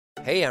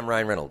Hey, I'm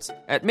Ryan Reynolds.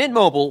 At Mint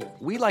Mobile,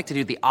 we like to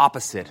do the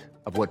opposite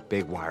of what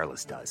Big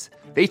Wireless does.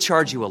 They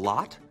charge you a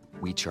lot,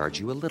 we charge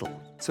you a little.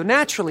 So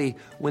naturally,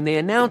 when they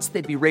announced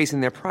they'd be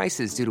raising their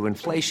prices due to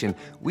inflation,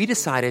 we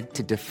decided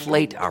to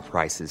deflate our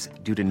prices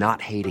due to not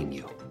hating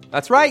you.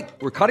 That's right.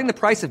 We're cutting the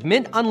price of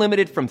Mint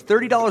Unlimited from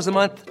 $30 a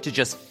month to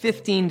just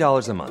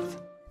 $15 a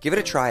month. Give it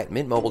a try at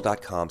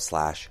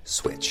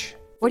mintmobile.com/switch.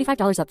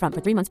 $45 up front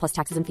for 3 months plus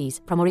taxes and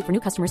fees. Promo rate for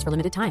new customers for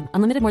limited time.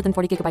 Unlimited more than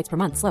 40 gigabytes per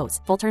month. Slows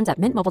full terms at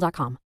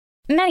mintmobile.com.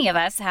 Many of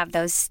us have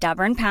those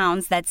stubborn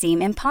pounds that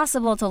seem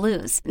impossible to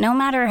lose, no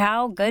matter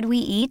how good we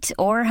eat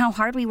or how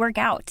hard we work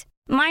out.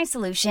 My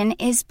solution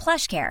is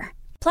PlushCare.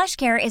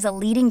 PlushCare is a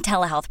leading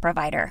telehealth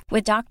provider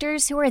with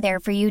doctors who are there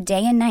for you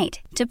day and night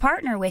to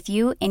partner with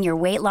you in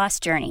your weight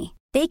loss journey.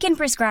 They can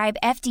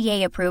prescribe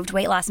FDA-approved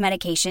weight loss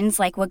medications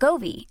like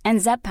Wegovy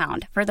and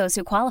Zepbound for those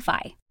who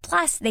qualify.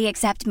 Plus, they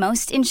accept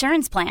most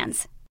insurance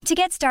plans. To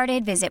get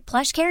started, visit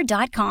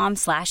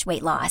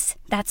plushcare.com/weightloss.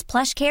 That's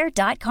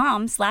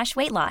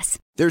plushcare.com/weightloss.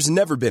 There's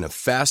never been a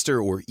faster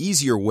or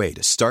easier way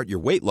to start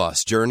your weight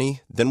loss journey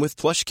than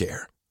with PlushCare.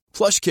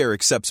 PlushCare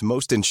accepts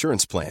most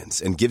insurance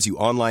plans and gives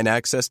you online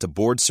access to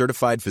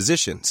board-certified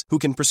physicians who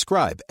can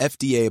prescribe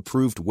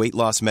FDA-approved weight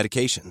loss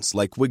medications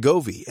like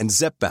Wegovy and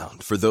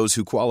Zepbound for those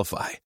who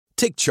qualify.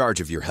 Take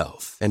charge of your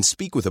health and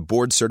speak with a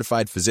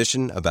board-certified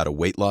physician about a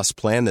weight loss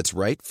plan that's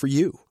right for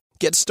you.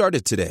 Get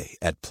started today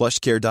at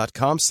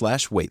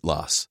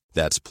plushcare.com/weightloss.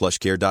 That's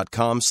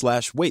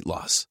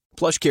plushcare.com/weightloss.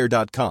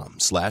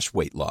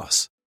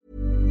 plushcare.com/weightloss.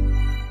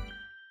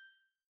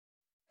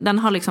 Den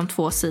har liksom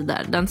 2 sidor.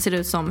 Den ser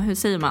ut som, hur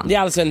säger man? Det är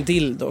alltså en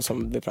dildo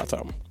som vi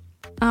pratar om.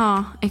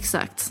 Ja,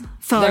 exakt.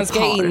 För den ska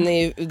par. in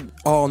i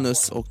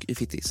anus och i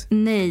fittis.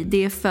 Nej,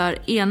 det är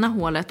för ena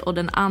hålet och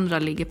den andra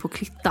ligger på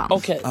klittan.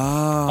 Okej.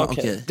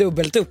 Okej.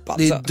 Dubbelt upp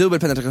alltså. Det är dubbel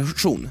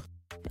penetration.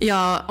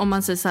 Ja, om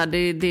man säger så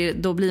här,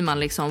 då blir man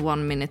liksom 1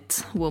 minute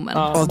woman.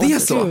 Ja, det är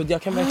så. Gud,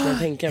 jag kan verkligen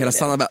tänka mig hela det.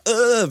 Sanna bara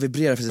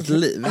vibrerar för sitt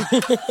liv.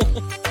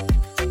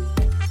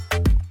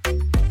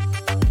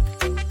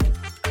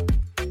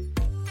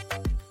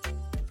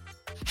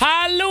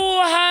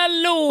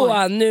 Hallå!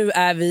 Oj. Nu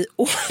är vi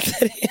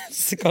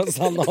återigen.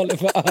 Sanna håller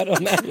för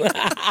öronen.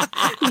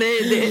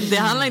 Nej, det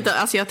handlar inte.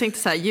 Alltså jag tänkte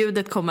så här,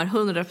 ljudet kommer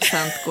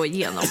 100% gå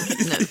igenom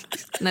nu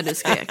när du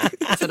skrek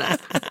sådär.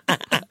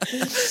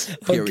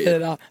 Okej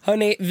då.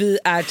 Hörrni, vi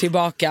är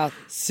tillbaka.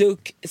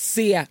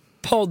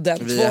 Succé-podden.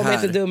 2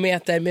 meter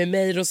dumheter med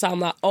mig,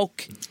 Rosanna,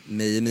 och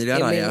mig,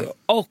 Emilia.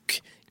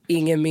 Och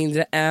ingen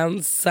mindre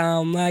än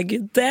Sanna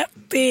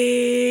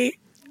Guidetti.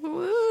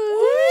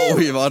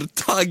 Oj, vad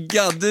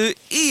taggad du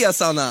är,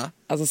 Sanna.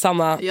 Alltså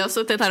Sanna, jag har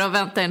suttit här och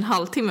väntat en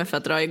halvtimme för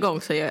att dra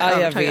igång, så jag är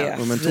övertaggad.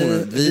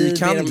 Vi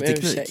kan inte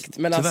teknik. Ursäkt.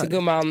 Men alltså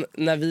gumman,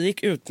 när vi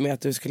gick ut med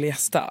att du skulle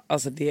gästa,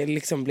 alltså det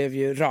liksom blev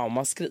ju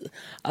ramaskri.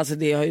 Alltså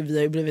vi har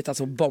ju blivit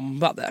alltså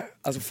bombade.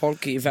 Alltså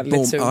folk är ju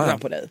väldigt sugna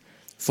på dig.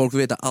 Folk vill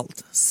veta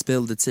allt.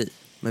 Spill the tea.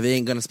 Men vi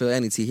ain't gonna spill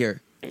any tea here.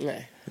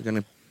 Nej. We're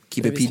gonna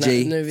keep it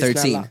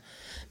PG-13.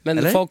 Men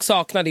eller? Folk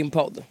saknar din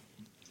podd.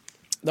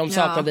 De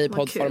saknar dig i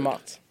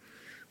poddformat. Kul.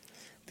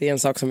 Det är en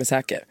sak som är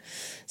säker.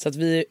 Så att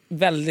vi är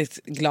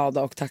väldigt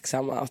glada och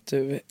tacksamma att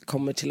du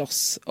kommer till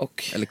oss.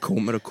 Eller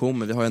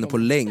kommer, vi har henne på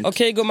länk.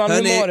 Okej, gumman,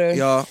 hur mår du?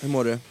 Ja, hur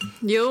mår du?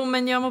 Jo,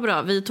 men jag mår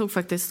bra. Vi tog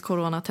faktiskt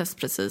coronatest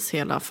precis,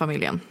 hela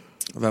familjen.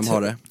 Vem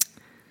har det?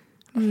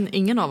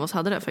 Ingen av oss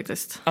hade det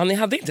faktiskt. Ja, ni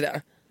hade inte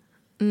det?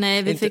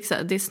 Nej, vi fick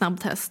det är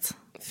snabbtest.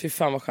 Fy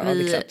fan vad skönt.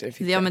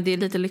 Ja, men det är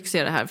lite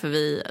lyxigare här,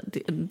 för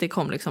det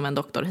kom liksom en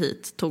doktor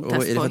hit, tog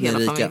test på hela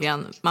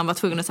familjen. Man var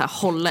tvungen att så här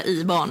hålla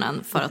i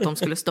barnen för att de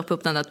skulle stoppa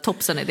upp den där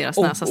topsen i deras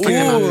näsa.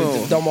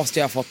 De måste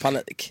ju ha fått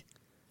panik.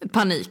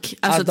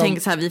 Alltså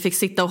tänk så här, vi fick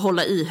sitta och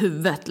hålla i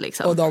huvudet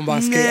liksom. Och de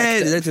bara skrek.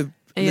 Nej, det är typ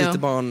lite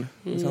barn.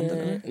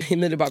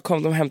 Emilie bara,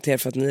 kom de hem till er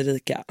för att ni är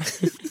rika.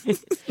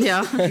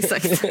 Ja,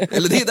 exakt.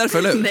 Eller det är därför,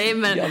 eller? Nej,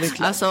 men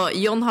alltså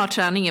John har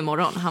träning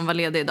imorgon. Han var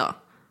ledig idag.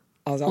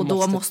 Alltså, och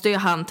då måste ju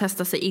han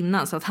testa sig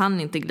innan, så att han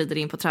inte glider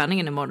in på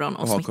träningen imorgon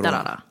och smittar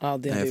alla. Ja,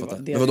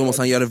 då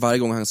måste han göra det varje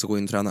gång han ska gå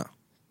in och träna.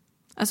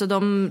 Alltså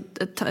de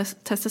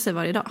testar sig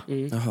varje dag.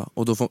 Jaha,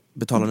 och då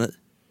betalar ni?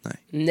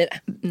 Nej.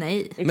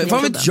 Men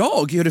vad vet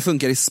jag hur det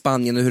funkar i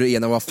Spanien och hur det är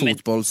när man var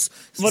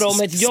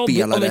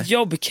fotbollsspelare? Om ett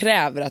jobb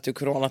kräver att du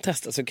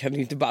coronatestar, så kan du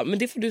inte bara, men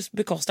det får du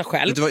bekosta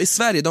själv. Det var i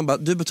Sverige, de bara,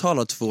 du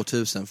betalar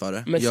 2000 för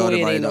det. Men så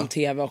är det inom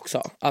tv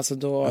också. Alltså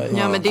då,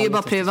 ja, men det är ju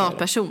bara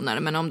privatpersoner.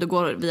 Men om du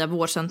går via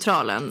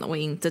vårdcentralen och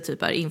inte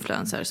typ är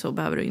influencer, så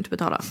behöver du inte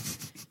betala.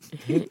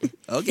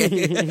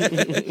 Okej.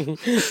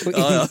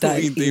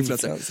 Inte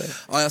influencer.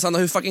 Ja, Sanna,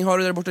 hur fucking har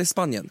du det där borta i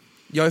Spanien?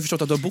 Jag har ju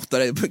förstått att du har bott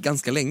där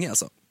ganska länge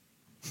alltså.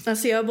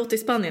 Alltså jag har bott i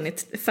Spanien i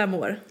 5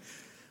 år.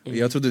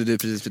 Jag trodde du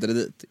precis flyttade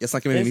dit. Jag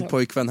snackade med min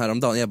pojkvän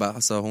häromdagen. Jag bara,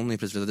 alltså hon är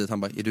precis flyttat dit.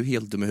 Han bara, är du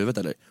helt dum i huvudet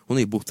eller? Hon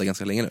är ju bott där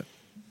ganska länge nu.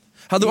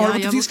 Har du bott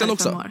i Tyskland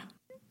också?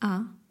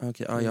 Ja.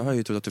 Okej, jag har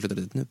ju trott att du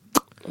flyttade dit nu.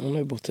 Hon har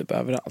ju bott typ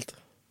överallt.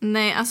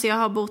 Nej, alltså jag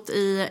har bott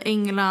i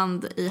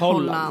England, i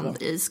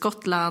Holland, i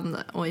Skottland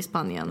och i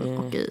Spanien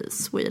och i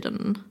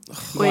Sweden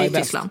och i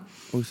Tyskland.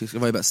 Och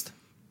Tyskland, vad är bäst?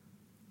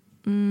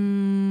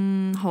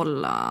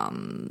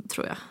 Holland,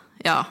 tror jag.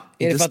 Ja.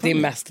 Är det för att det är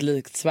mest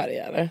likt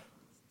Sverige, eller?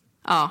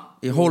 Ja.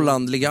 I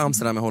Holland, ligger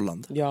Amsterdam i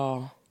Holland?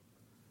 Ja.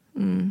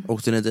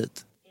 Åkte ni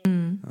dit? Ja.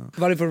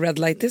 Var det på Red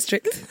Light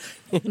District?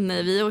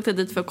 Nej, vi åkte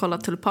dit för att kolla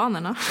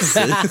tulpanerna.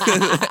 Exakt.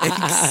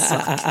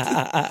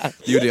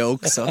 Det gjorde jag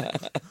också.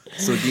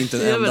 Så det är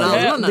inte en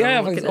enda. Det har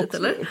jag faktiskt dit,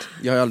 eller?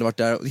 Jag har aldrig varit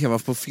där. Jag var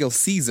på fel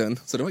season,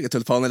 så det var inga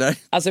tulpaner där.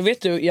 Alltså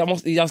vet du,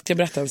 jag ska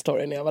berätta en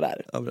story när jag var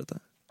där. Ja, berätta.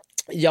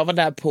 Jag var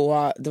där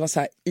på, det var så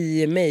här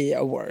EMA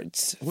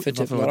Awards för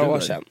typ några år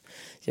sedan.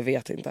 Jag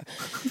vet inte.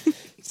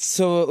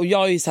 Så, och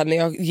jag är ju såhär, när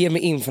jag ger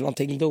mig in för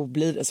någonting, då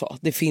blir det så.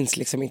 Det finns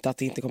liksom inte att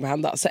det inte kommer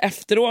hända. Så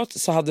efteråt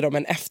så hade de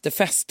en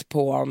efterfest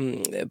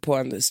på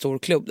en stor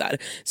klubb där,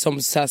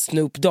 som så här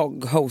Snoop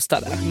Dogg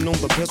hostade.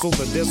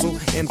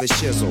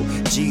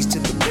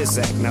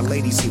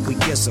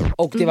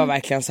 Och det var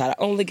verkligen så här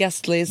only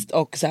guest list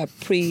och så här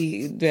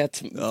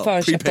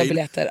förköpta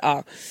biljetter.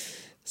 Ja.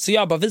 Så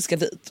jag bara, vi ska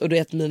dit. Och du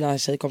vet, mina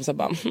tjejkompisar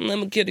bara, nej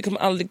men gud, det kommer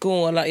aldrig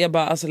gå. Jag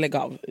bara, alltså lägg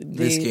av.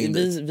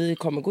 Vi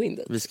kommer gå in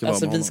dit. Vi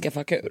ska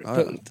fucka ur,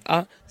 punkt.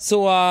 Ja.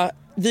 Så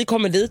vi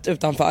kommer dit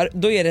utanför.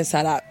 Då är det så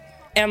här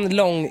en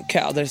lång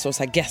kö där det står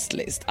så här guest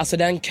list. Alltså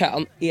den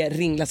kön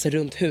ringlar sig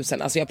runt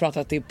husen. Alltså jag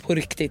pratar att det är på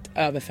riktigt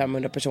över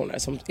 500 personer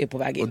som är på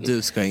väg in. Och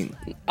du ska in.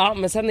 Ja,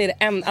 men sen är det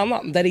en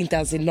annan där det inte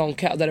ens är någon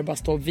kö, där det bara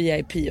står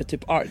VIP och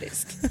typ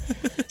artist.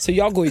 Så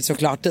jag går ju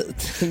såklart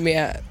dit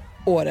med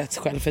årets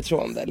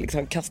självförtroende,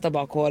 liksom kasta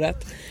bak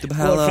håret,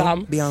 går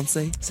fram,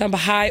 Beyoncé. sen bara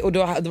hej, och då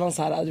var han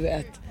så här, du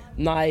vet,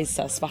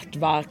 nice, svart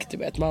vakt, du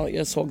vet,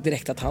 jag såg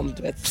direkt att han,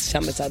 du vet,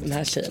 kände så här, den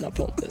här tjejen har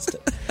Pontus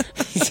typ.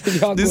 Så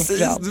jag går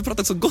fram. Du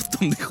pratar så gott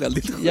om dig själv.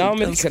 Ja,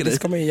 men det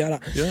ska man ju göra.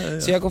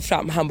 Ja. Så jag går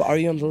fram, han bara, are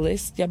you on the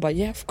list? Jag bara,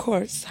 yeah of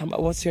course. Han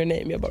bara, what's your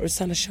name? Jag bara,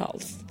 Rosanna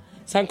Charles.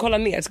 Så han kollar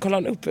ner, så kollar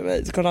han upp i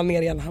mig, så kollar han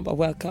ner igen, han bara,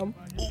 welcome.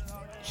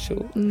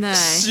 Nej.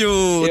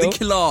 Jo, det är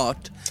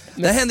klart.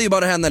 Det händer ju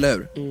bara henne, eller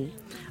hur?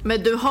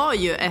 Men du har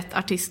ju ett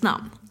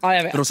artistnamn. Ja,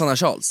 jag vet. Rosanna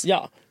Charles.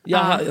 Ja,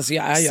 jag är ju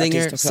singer,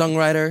 artist också.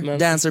 songwriter,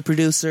 dancer,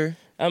 producer,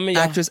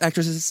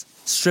 actress,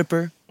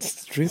 stripper,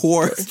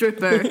 whore.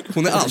 Stripper.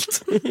 Hon är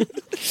allt.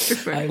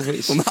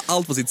 Hon har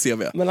allt på sitt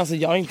CV. Men alltså,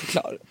 jag är inte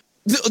klar.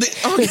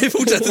 Okej,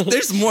 fortsätt.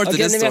 There's more to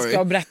this story. Jag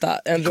ska berätta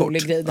en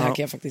rolig grej. Det här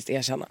kan jag faktiskt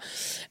erkänna.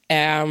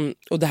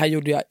 Och det här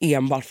gjorde jag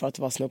enbart för att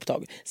det var Snoop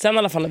Dogg. Sen i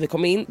alla fall när vi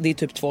kom in, det är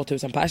typ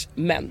 2000 pers.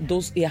 Men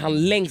då är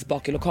han längst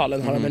bak i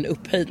lokalen, har de en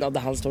upphöjnad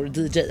där han står och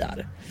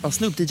DJar. Ja,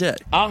 Snoop DJar?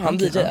 Ja, han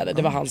DJade.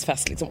 Det var hans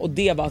fest liksom. Och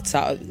det var så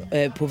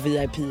här, på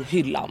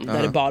VIP-hyllan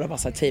där det bara var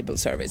så här table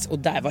service. Och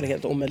där var det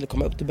helt omöjligt att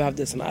komma upp. Du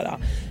behövde såna här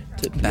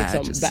typ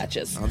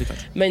badges. Ja,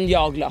 men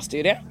jag löste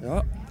ju det.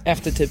 Ja.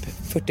 Efter typ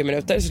 40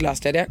 minuter så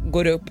löste jag det.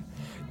 Går upp.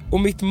 Och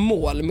mitt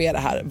mål med det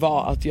här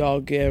var att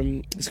jag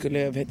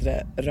skulle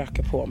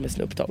röka på med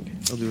Snoop Dogg.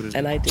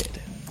 And I did.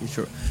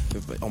 Sure.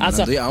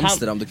 Alltså, det är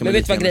Amsterdam, det kan men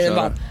vet du vad grejen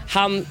var?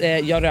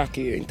 Jag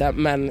röker ju inte,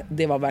 men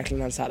det var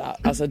verkligen en så här,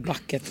 alltså ett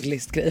bucket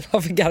list grej.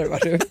 Varför garvar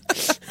du?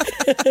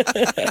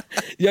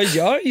 Jag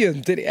gör ju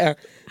inte det.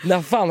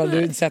 När fan har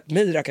du sett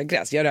mig röka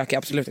gräs? Jag röker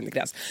absolut inte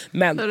gräs.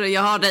 Men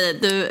jag har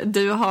dig,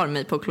 du har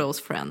mig på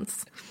close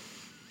friends.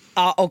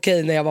 Ja,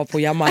 okej, när jag var på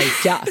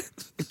Jamaica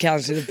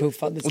kanske det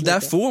puffades. Och där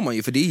lite. Får man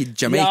ju, för det är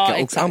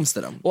Jamaica och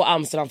Amsterdam. Och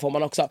Amsterdam får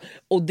man också.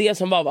 Och det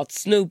som var att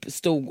Snoop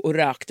stod och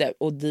rökte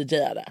och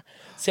DJade.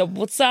 Så jag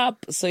bara, what's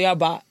up? Så jag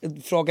bara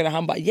frågade,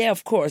 han bara, yeah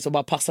of course. Och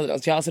bara passade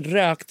den. Så jag har alltså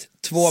rökt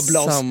 2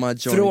 bloss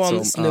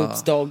från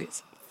Snoops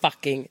Doggs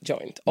fucking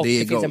joint. Och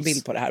det finns en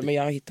bild på det här, men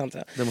jag hittar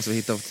inte. Det måste vi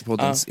hitta på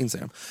poddens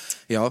Instagram.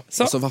 Ja,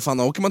 så alltså, vad fan,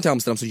 åker man till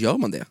Amsterdam så gör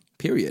man det.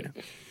 Period.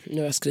 Nu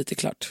har jag skrytit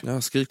klart.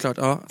 Ja, skryt klart.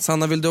 Ja.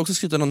 Sanna, vill du också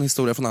skryta någon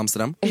historia från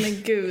Amsterdam?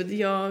 Men gud,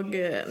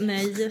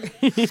 nej.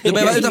 Du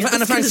bara var utanför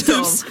Anna Franks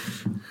hus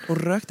och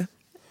rökte.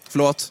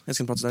 Förlåt, jag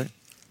ska inte prata sådär.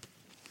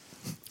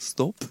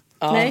 Stopp.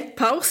 Nej,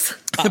 paus.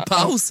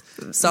 Paus.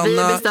 Sanna. Vi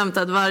har bestämt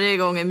att varje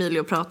gång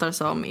Emilio pratar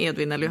som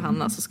Edvin eller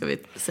Johanna så ska vi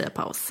säga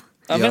paus.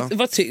 Ja.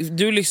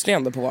 Du lyssnar ju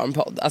ändå på vår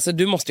podd. Alltså,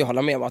 du måste ju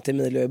hålla med om att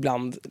Emilio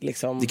ibland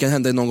liksom... Det kan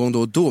hända någon gång då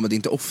och då, men det är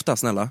inte ofta,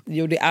 snälla.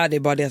 Jo, det är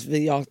bara det att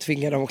jag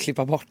tvingar dem att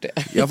klippa bort det.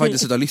 Jag har faktiskt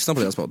slutat lyssna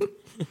på deras podd.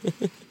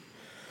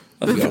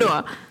 Varför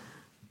då?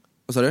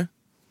 Vad sa du?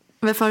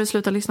 Varför har du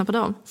slutat lyssna på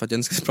dem? För att jag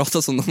inte ska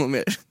prata som någon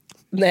mer.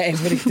 Nej,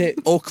 för riktigt.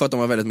 Och för att de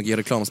har väldigt mycket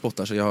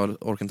reklamspottar, så jag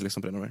orkar inte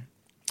lyssna på det mer.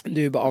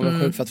 Du är bara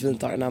avundsjuk för att vi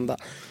inte har en enda.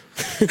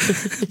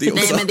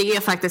 Nej, men det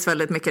är faktiskt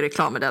väldigt mycket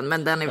rekam med den.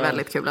 Men den är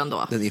väldigt kul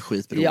ändå. Den är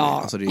skitbra.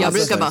 Ja. Alltså, jag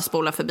brukar bara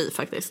spola förbi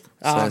faktiskt.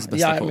 Ja,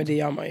 men det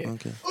gör man ju.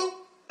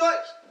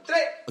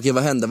 Okej,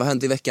 vad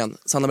hände i veckan?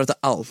 Sanna, berätta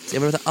allt.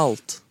 Jag berättar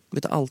allt.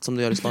 Berätta allt som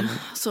du gör i Spanien.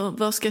 Så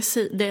vad ska jag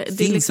säga?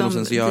 Det är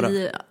liksom,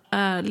 vi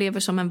lever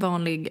som en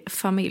vanlig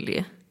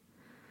familj.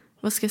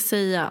 Vad ska jag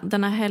säga?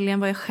 Den här helgen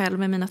var jag själv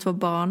med mina 2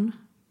 barn.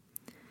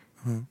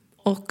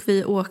 Och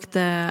vi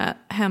åkte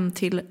hem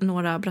till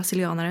några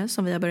brasilianare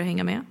som vi har börjat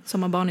hänga med,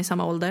 som har barn i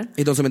samma ålder.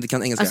 Är de som inte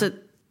kan engelska? Alltså,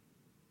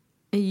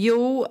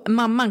 jo,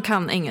 mamman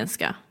kan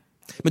engelska.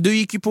 Men du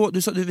gick ju på,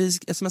 vi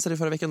smsade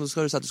förra veckan och så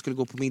sa du att du skulle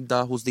gå på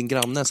middag hos din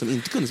granne som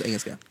inte kunde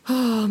engelska.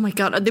 Oh my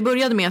god, det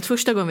började med att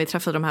första gången vi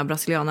träffade de här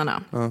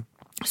brasilianerna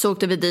så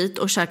åkte vi dit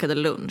och käkade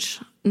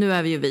lunch. Nu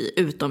är vi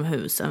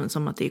utomhus, även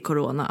som att det är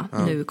corona.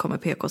 Nu kommer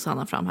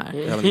PK-Sanna fram här.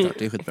 Ja, men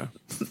det är skitbra.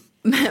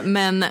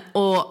 Men,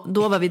 och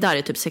då var vi där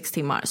i typ 6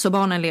 timmar. Så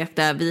barnen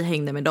lekte, vi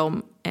hängde med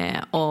dem.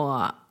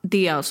 Och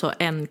det är alltså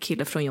en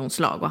kille från Jons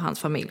lag och hans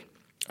familj.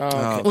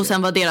 Okay. Och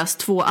sen var deras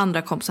 2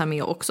 andra kompisar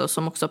med också,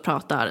 som också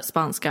pratar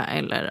spanska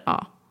eller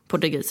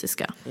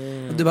portugisiska.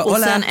 Och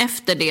sen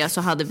efter det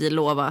så hade vi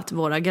lovat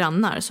våra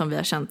grannar som vi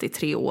har känt i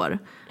 3 år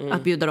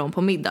att bjuda dem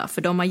på middag.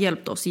 För de har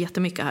hjälpt oss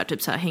jättemycket här,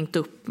 typ så här, hängt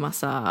upp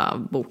massa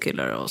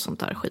bokhyllor och sånt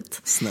där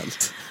skit.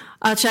 Snällt.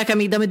 Att käka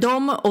middag med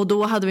dem, och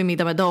då hade vi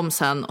middag med dem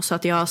sen. Så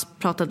att jag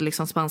pratade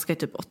liksom spanska i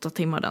typ 8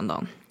 timmar den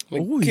dagen.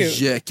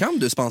 Oj, kan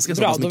du spanska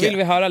så bra, mycket? Då vill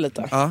vi höra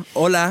lite. Ja,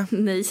 hola.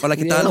 Nej. Hola,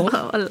 ¿qué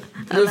tal?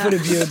 Nu får du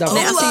bjuda.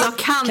 Nej, alltså jag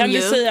kan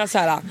du säga så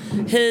här: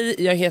 hej,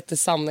 jag heter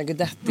Sanna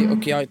Gudetti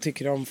och jag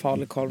tycker om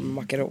falukorv med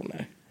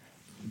makaroner.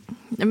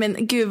 Men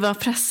gud vad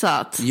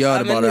pressat. Gör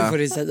det bara. Men nu får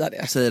du säga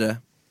det. Säg det.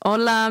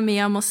 Hola, mi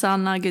amo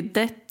Sanna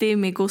Gudetti,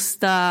 mi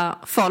gusta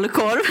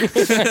falukorv.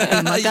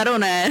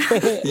 Makaroner.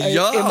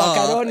 Ja,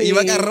 i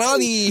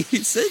macaroni.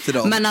 Säg till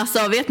dem. Men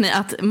alltså, vet ni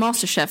att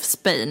Masterchef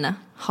Spain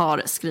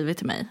har skrivit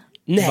till mig?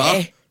 Nej.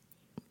 Va?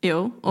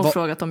 Jo, och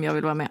frågat om jag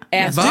vill vara med.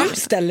 Du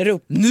ställer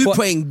upp nu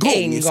på en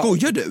gång.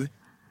 Skojar du?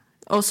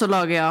 Och så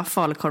lagar jag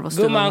falukorv och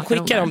stuva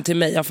makaroner. Skicka dem till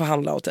mig, jag får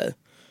handla åt dig.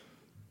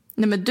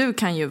 Nej, men du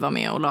kan ju vara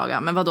med och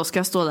laga. Men vad då ska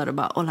jag stå där och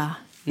bara, hola?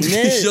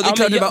 Nej,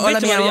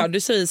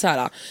 du säger så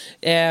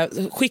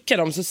här, skicka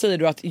dem så säger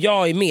du att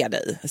jag är med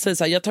dig. Säg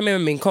så här, jag tar med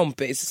mig min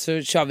kompis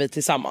så kör vi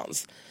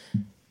tillsammans.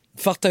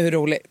 Fatta hur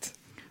roligt.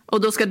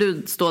 Och då ska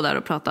du stå där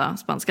och prata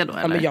spanska då,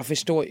 eller? Ja, men jag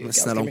förstår ju. Men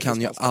snälla, hon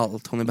kan ju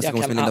allt. Hon är bästa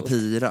kompis med Linda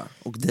Pira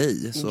och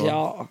dig.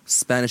 Så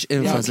Spanish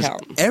influencers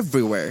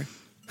everywhere.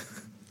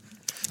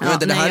 Ja,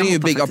 det här är ju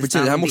big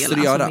opportunity, det här måste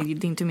du göra. Alltså,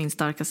 det är inte min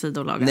starka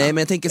sida att laga. Nej,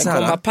 men jag tänker så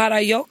här.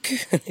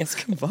 Jag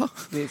ska vara.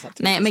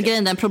 Nej, men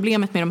grejen är,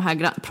 problemet med de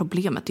här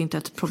problemet är inte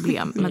ett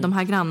problem, men de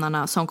här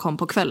grannarna som kom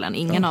på kvällen,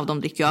 ingen av dem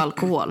dricker ju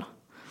alkohol.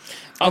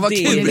 Ja, det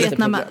jag vet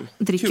när man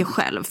dricker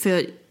själv,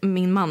 för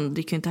min man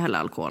dricker ju inte heller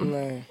alkohol.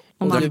 Nej.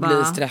 Och man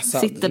bara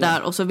stressad. sitter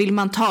där och så vill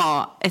man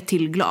ta ett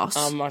till glas.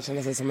 Ja, man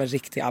känner sig som en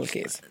riktig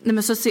alkis. Nej,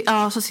 men så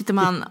sitter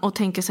man och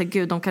tänker så här,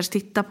 gud, de kanske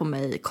tittar på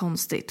mig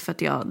konstigt för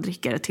att jag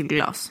dricker ett till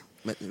glas.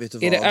 Men vet du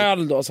vad? Är det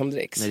öl då som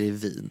dricks? Nej, det är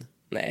vin.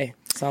 Nej,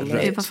 Sanna.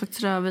 Det var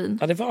faktiskt rödvin.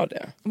 Ja, det var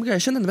det. Oh my God,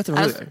 jag känner inte bättre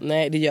vad du gör.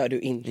 Nej, det gör du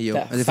inte. Jo,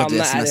 det är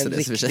Sanna är en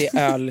riktig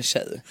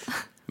öltjej.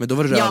 Men då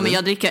var det rödvin. Ja, men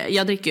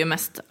jag dricker ju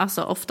mest,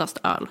 alltså oftast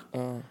öl.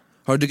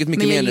 Har du druckit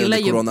mycket mer under corona? Men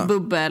jag gillar ju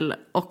bubbel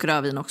och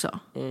rödvin också.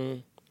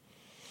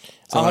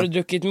 Har du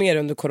druckit mer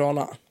under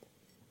corona?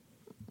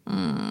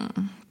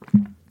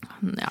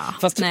 Ja,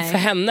 fast för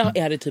henne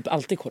är det typ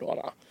alltid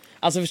corona.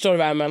 Alltså förstår du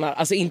vad jag menar?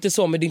 Alltså inte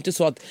så, men det är inte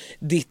så att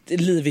ditt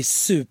liv är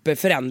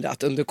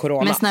superförändrat under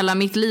corona. Men snälla,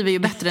 mitt liv är ju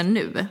bättre än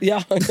nu.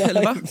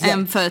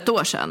 Än för ett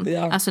år sedan.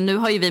 Ja. Alltså nu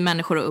har ju vi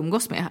människor att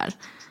umgås med här.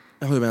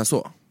 Ja, du menar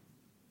så?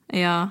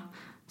 Ja,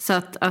 så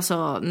att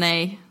alltså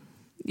nej.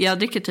 Jag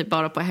dricker typ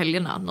bara på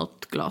helgerna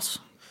något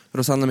glas.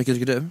 Rosanna, mycket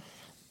dricker du?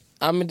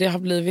 Ja, men det har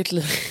blivit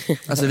lite...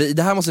 Alltså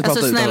det här måste vi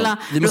prata snälla,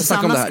 vi måste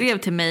Rosanna skrev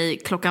till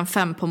mig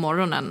 5:00 på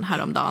morgonen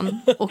häromdagen.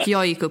 Och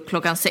jag gick upp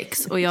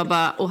 6:00. Och jag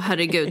bara,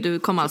 herregud, du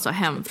kom alltså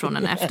hem från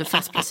en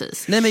efterfest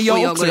precis. Nej, men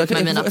jag också, går ut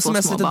med mina 2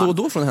 sms lite då och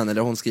då från henne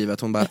där hon skriver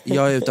att hon bara,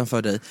 jag är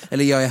utanför dig.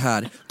 Eller jag är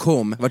här,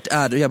 kom, vart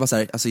är du? Jag bara så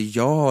här, alltså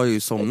jag har ju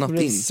somnat in.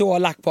 Jag blev så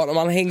lack på honom,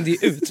 han hängde ju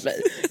ut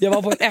mig. Jag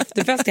var på en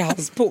efterfest i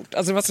hans port.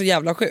 Alltså det var så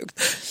jävla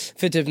sjukt.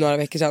 För typ några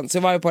veckor sedan så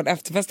var jag på en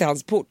efterfest i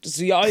hans port.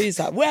 Så jag är ju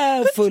så här,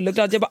 wow, full och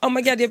glad. Jag bara, oh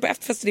my God, jag är på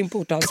efterfest i din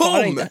port. Han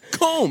svarar inte.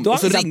 Kom! Då har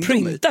han så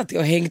printat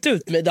och hängt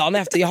ut mig dagen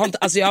efter. Jag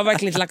har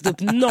verkligen inte lagt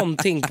upp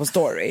någonting på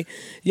story.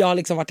 Jag har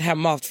liksom varit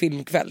hemma och haft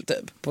filmkväll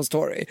typ på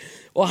story.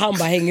 Och han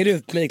bara hänger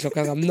ut mig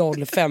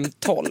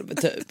 05:12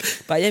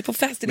 typ. Bara, jag är på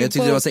fest i din port. Men jag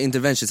tyckte det var så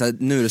intervention, så här,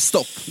 nu är det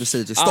stopp. Nu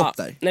säger du stopp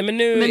där. Nej, men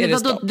nu är det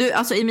stopp. Du,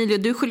 alltså Emilio,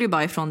 du skyller ju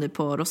bara ifrån dig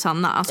på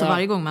Rosanna. Alltså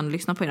varje gång man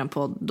lyssnar på er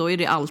podd, då är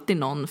det alltid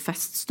någon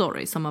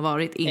feststory som har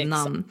varit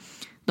innan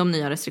de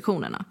nya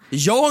restriktionerna.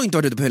 Jag har inte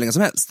varit ute på hur länge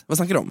som helst. Vad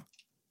snackar du om?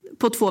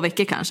 På 2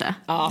 veckor kanske.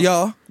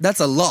 Ja,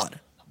 that's a lot.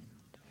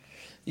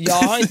 Jag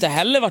har inte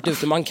heller varit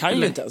ute, man kan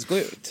ju inte ens gå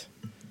ut.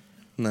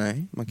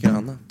 Nej, man kan göra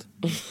annat.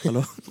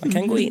 Hallå? Man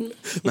kan gå in.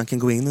 Man kan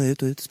gå in och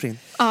ut och springa.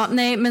 Ja,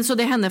 nej, men så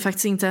det händer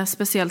faktiskt inte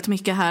speciellt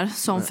mycket här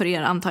som för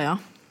er, antar jag.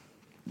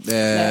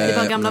 Det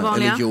var gamla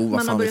vanliga.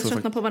 Man har börjat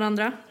tröttna på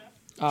varandra.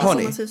 Har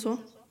ni? Man säger så.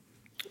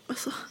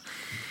 Alltså,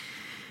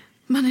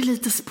 man är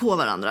lite på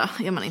varandra,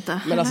 är man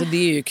inte? Men alltså det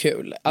är ju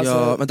kul. Alltså...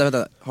 Ja,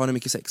 vänta. Har ni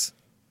mycket sex?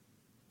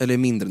 Eller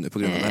mindre nu på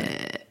grund av det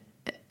här?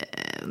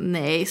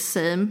 Nej,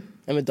 same.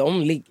 Ja, men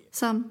de ligger.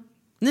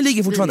 Ni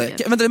ligger fortfarande.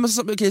 Vänta,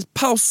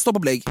 paus, stoppa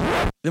blägg.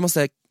 Vi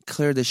måste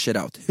clear this shit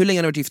out. Hur länge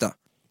har ni varit gifta?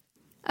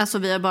 Alltså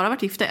vi har bara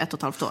varit gifta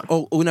 1,5 år.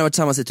 Och ni har varit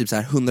tillsammans i typ så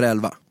här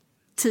 111?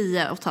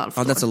 10,5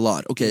 Ja, that's a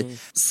lot. Okej.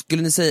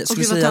 Skulle ni säga... Och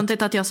det var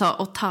töntigt att jag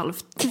sa 8,5.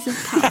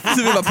 10,5.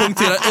 Du vill bara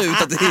punktera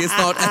ut att det är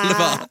snart 11.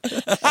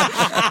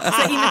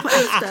 Så inne på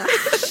 11.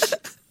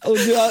 Och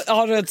du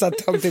har ett så här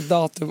töntigt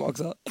datum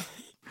också.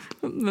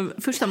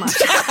 1 mars.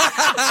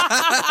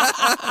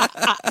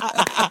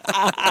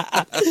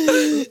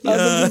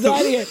 Alltså,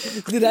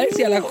 det där är så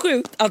jävla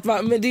sjukt att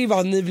men det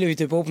var ni blev ju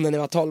typ ihop när ni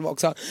var 12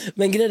 också.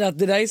 Men grejen är att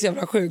det där är så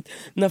jävla sjukt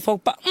när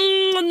folk bara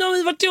nu har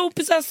vi varit ihop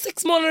i så här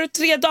 6 månader och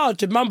 3 dagar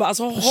typ. Man bara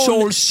alltså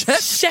håll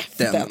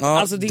käften. Ja,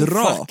 alltså det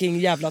är fucking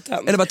jävla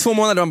tönt. Eller bara 2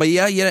 månader, man bara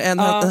jag ger en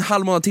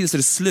halv månad till så är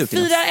det slut.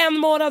 Fira 1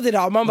 månad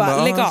idag, man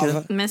bara lägg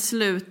av. Men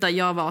sluta,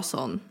 jag var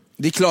sån.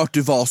 Det är klart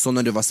du var så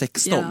när du var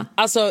 16. Ja.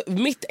 Alltså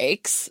mitt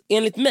ex,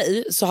 enligt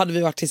mig så hade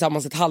vi varit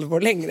tillsammans ett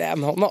halvår längre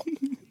än honom.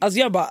 Alltså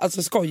jag bara,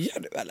 alltså skojar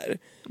du eller?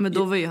 Men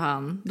då var ju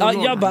han... Ja,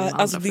 jag bara,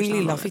 alltså din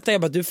lilla fitta,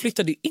 jag bara, du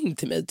flyttade ju in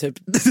till mig typ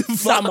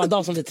samma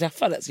dag som vi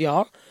träffades,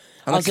 ja.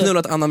 Han har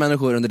knullat andra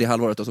människor under det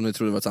halvåret då, som ni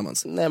trodde var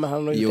tillsammans. Nej men han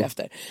har nog gjort det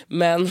efter.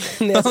 Men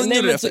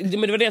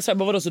det var det jag sa,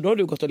 vadå, så då har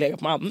du gått och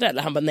legat med andra?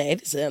 Eller han bara, nej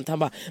det säger jag inte. Han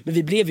bara, men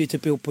vi blev ju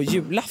typ ihop på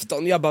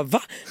julafton. Jag bara,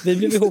 va? Vi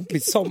blev ihop i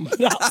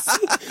somras.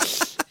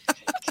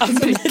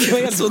 Alltså, det var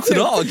helt så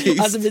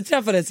tragiskt. Alltså vi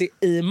träffades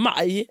i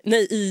maj,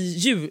 nej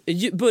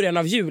i början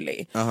av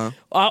juli.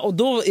 Och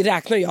då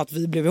räknar jag att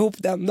vi blev ihop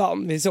den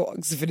dagen vi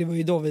sågs, för det var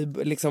ju då vi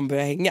liksom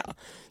började hänga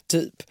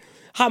typ.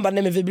 Han bara,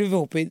 nej men vi blev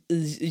ihop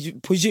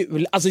på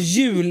jul, alltså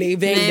juli.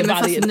 Nej men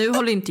fast nu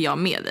håller inte jag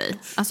med dig.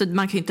 Alltså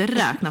man kan ju inte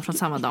räkna från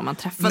samma dag man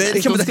träffades. Nej,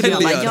 det kan man inte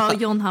heller göra. Jag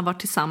och John har varit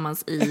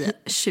tillsammans i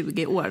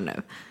 20 år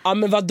nu. Ja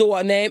men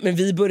vadå, nej men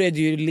vi började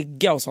ju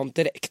ligga och sånt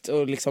direkt.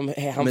 Och liksom,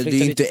 han men det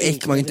är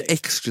inte man är inte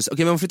exklusiv.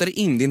 Okej, men man flyttade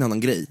in, det är en annan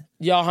grej.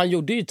 Ja han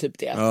gjorde ju typ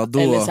det. Ja, då...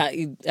 Eller så här,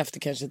 efter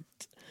kanske...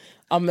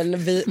 Ja,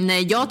 men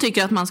nej jag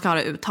tycker att man ska ha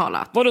det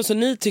uttalat. Vadå, så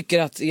ni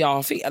tycker att jag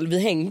har fel? Vi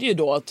hängde ju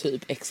då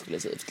typ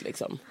exklusivt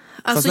liksom.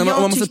 Alltså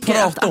jag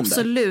tycker att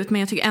absolut, men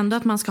jag tycker ändå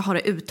att man ska ha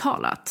det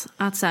uttalat.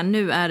 Att så här,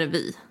 nu är det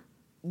vi.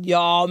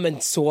 Ja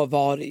men så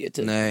var det ju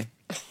typ. Nej,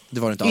 det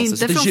var det inte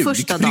alls. Inte från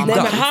första dagen. Nej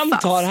men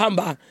han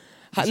bara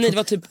nej det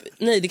var typ,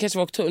 nej det kanske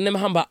var oktober. Nej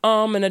men han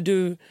bara, men när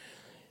du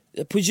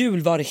på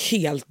jul var det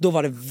helt, då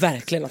var det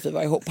verkligen att vi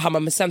var ihop. Han bara,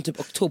 men sen typ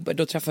oktober,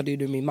 då träffade ju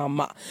du min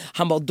mamma.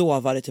 Han bara, då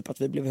var det typ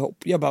att vi blev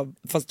ihop. Jag bara,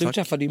 fast du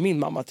träffade ju min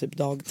mamma typ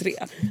dag 3.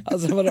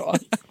 Alltså vadå?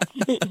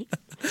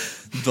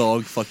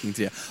 Dag fucking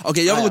 3.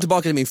 Okej, jag vill gå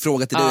tillbaka till min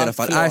fråga till dig i alla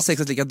fall. Är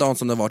sexet likadant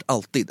som det har varit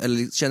alltid?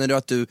 Eller känner du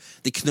att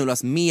det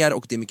knullas mer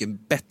och det är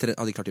mycket bättre?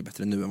 Ja, det är klart det är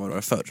bättre nu än vad det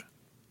var förr.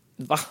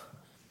 Va?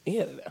 Är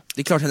det?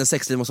 Det är klart hennes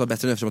sexliv måste vara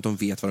bättre nu eftersom att de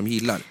vet vad de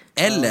gillar.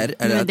 Eller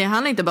är det... Men det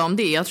handlar inte bara om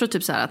det. Jag tror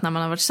typ så här att när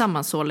man har varit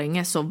tillsammans så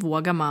länge så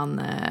vågar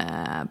man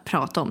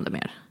prata om det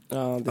mer.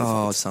 Ja, det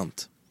är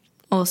sant.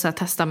 Och så här,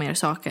 testa mer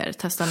saker,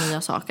 testa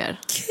nya saker.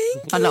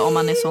 Eller om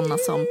man är såna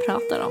som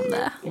pratar om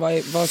det.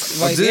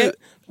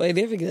 Vad är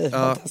det för grej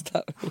man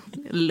testar?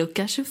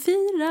 Lucka 24.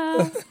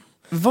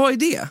 Vad är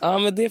det? Ja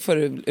men det får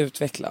du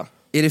utveckla.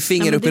 Är det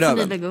finger upp i röven?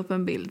 Det får vi lägga upp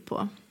en bild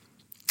på.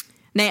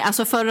 Nej,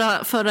 alltså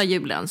förra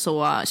julen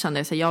så kände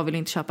jag så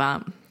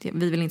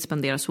vi vill inte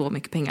spendera så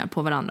mycket pengar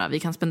på varandra. Vi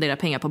kan spendera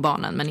pengar på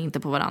barnen men inte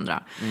på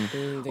varandra.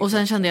 Och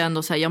sen kände jag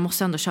ändå så här, jag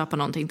måste ändå köpa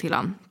någonting till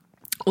han.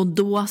 Och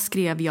då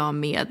skrev jag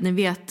med, ni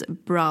vet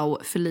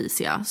Brow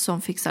Felicia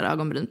som fixar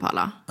ögonbryn på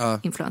alla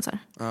influencer.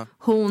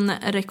 Hon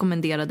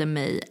rekommenderade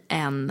mig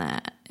en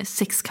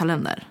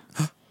sexkalender.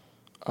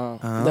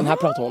 Den här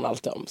pratar hon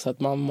alltid om, så att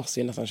man måste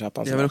ju nästan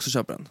köpa en. Jag vill också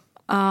köpa den.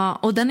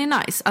 Och den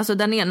är nice, alltså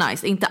den är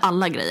nice, inte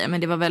alla grejer,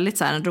 men det var väldigt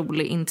så här, en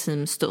rolig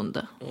intim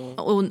stund.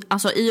 Och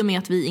alltså i och med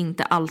att vi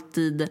inte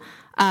alltid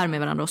är med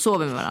varandra och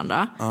sover med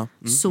varandra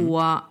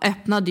så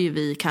öppnade ju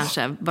vi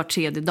kanske var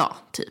 3:e dag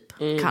typ,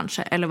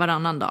 kanske, eller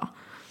varannan dag.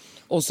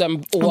 Och sen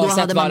och då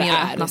hade man mer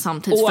öppna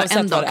samtidigt. För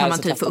en dag kan man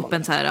typ få upp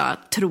en så här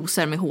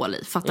trosor med hål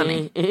i, fattar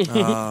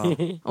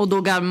ni? Och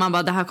då gav man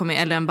bara, det här kommer,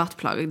 eller en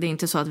buttplug. Det är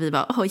inte så att vi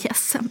bara,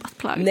 yes, en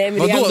buttplug. Nej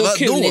men det är ändå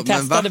kul, ni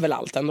testade väl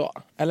allt ändå,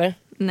 eller?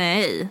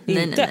 Nej.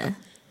 Men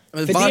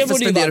varför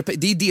spenderar du?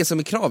 Det är det som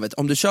är kravet.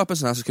 Om du köper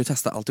sån här så ska du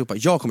testa alltihopa.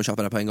 Jag kommer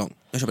köpa det på en gång.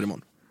 Jag köper det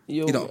imorgon.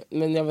 Jo, idag.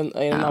 Men jag vet,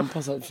 är den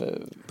anpassad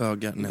för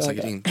bögar? Nej,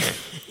 säkert inte.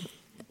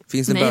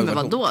 Finns det nej men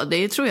vadå,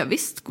 det tror jag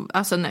visst.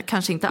 Alltså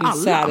kanske inte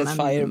alla,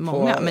 men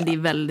många. Men det är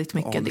väldigt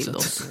mycket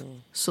dildos.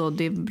 Så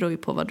det beror ju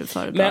på vad du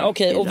föredrar. Men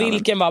okej, och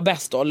vilken var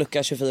bäst då?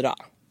 Lucka 24?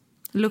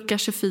 Lucka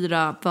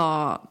 24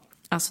 var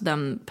alltså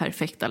den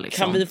perfekta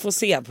liksom. Kan vi få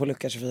se på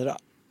Lucka 24?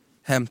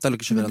 Hämta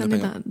Lucka 24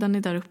 den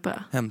är där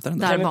uppe. Hämta den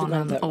där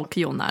barnen och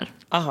John är.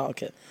 Aha,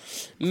 okej.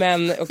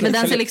 Men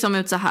den ser liksom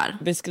ut så här.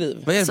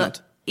 Beskriv. Vad är det för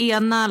något?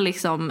 Ena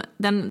liksom,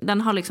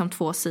 den har liksom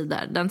 2 sidor.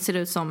 Den ser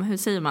ut som, hur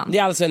säger man? Det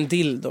är alltså en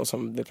dildo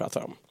som vi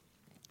pratar om.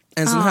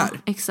 En sån här?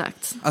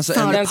 Exakt. Alltså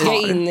den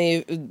ska in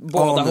i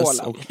båda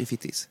hålen. Och i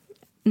fittis?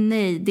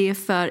 Nej, det är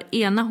för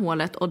ena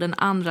hålet och den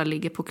andra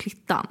ligger på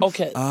klittan.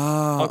 Okej.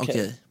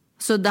 Okej.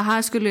 Så det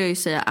här skulle jag ju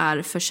säga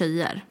är för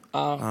tjejer.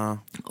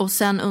 Och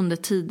sen under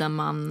tiden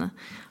man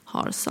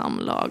har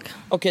samlag.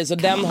 Okej, så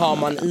den har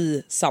man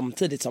i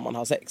samtidigt som man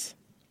har sex?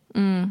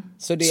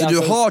 Så det är, så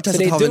alltså, du har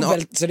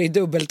testat så det är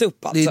dubbelt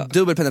upp alltså. Det är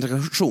dubbel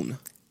penetration.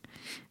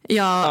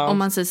 Ja, om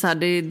man säger så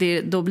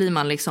här, då blir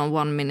man liksom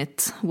 1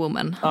 minute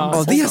woman.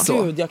 Ja, det är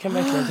så. Gud, jag kan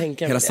verkligen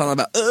tänka mig hela Sanna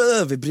bara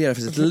vibrerar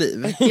för sitt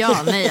liv.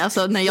 Ja, nej,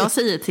 alltså när jag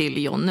säger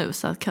till John nu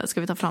så att,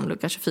 ska vi ta fram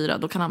lucka 24,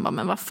 då kan han bara,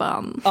 men vad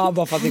fan. Ja,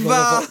 bara för att det går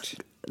så fort.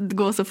 Det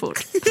går så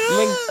fort.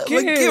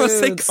 Men gud, vad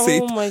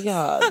sexigt. Oh my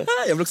god.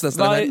 Jag vill också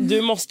nästan den här.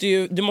 Du måste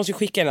ju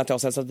skicka den till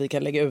oss så att vi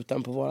kan lägga ut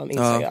den på våran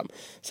Instagram.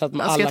 Så att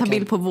jag ska ta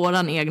bild på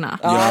våran egna.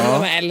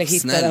 Ja, eller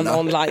hitta den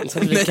online så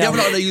att vi kan. Jag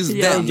vill ha den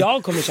just den.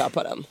 Jag kommer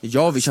köpa den.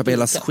 Jag vill köpa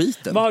hela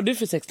skiten. Vad har du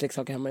för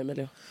sexleksaker hemma,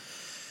 Emilio?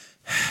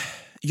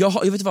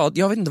 Jag vet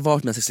inte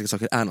vart mina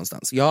sexleksaker är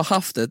någonstans. Jag har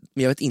haft det,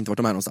 men jag vet inte vart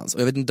de är någonstans.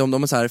 Och jag vet inte om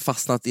de är så här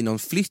fastnat i någon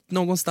flytt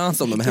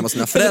någonstans, om de är hemma hos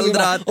sina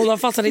föräldrar. Om de har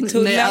fastnat i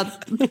tullen.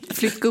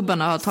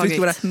 Flyttgubbarna har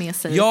tagit med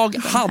sig. Jag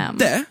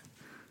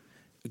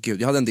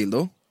hade en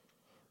dildo.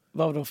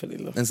 Vad var det för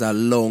dildo? En så här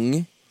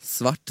lång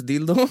svart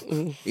dildo.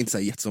 Inte så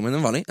här jättestor, men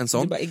en vanlig, en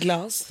sån. Bara i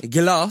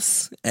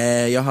glas.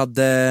 Jag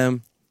hade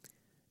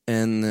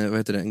en, vad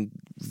heter det,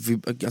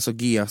 alltså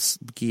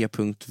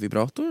G-punkt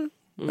vibrator.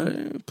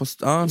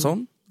 En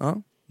sån.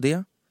 Ja, det.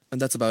 And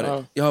that's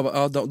about it. Jag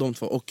har de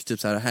två och typ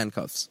så här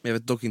handcuffs. Men jag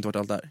vet dock inte vart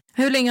allt är.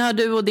 Hur länge har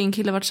du och din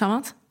kille varit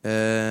tillsammans?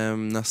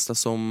 Nästa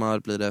sommar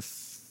blir det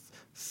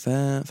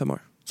 5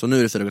 år. Så nu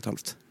är det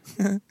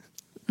 4,5.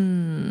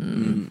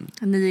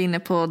 Ni är inne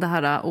på det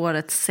här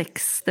året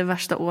 6, det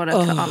värsta året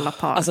för alla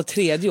par. Alltså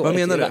 3:e året. Vad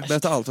menar du?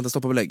 Berätta allt, vänta,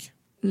 stoppa belägg.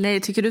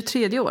 Nej, tycker du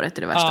 3:e året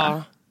är det värsta?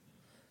 Ja.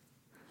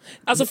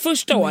 Alltså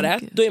första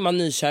året, då är man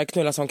nykär,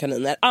 knulla som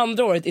kaniner.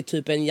 Andra året är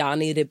typ en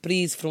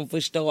Jani-repris från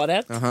första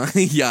året.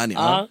 Jani,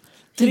 ja.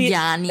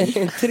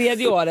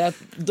 Tredje året,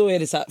 då är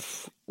det så här,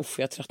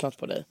 jag har tröttnat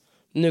på dig.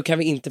 Nu kan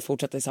vi inte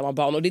fortsätta i samma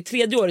bana. Och det är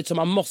 3:e året som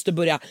man måste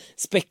börja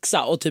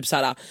spexa och typ så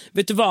här,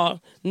 vet du vad?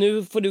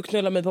 Nu får du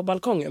knulla mig på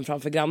balkongen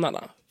framför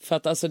grannarna. För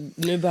att alltså,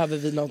 nu behöver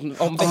vi någon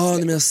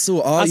omväxling. Men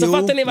så. Alltså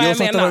fattar ni vad jag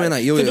menar?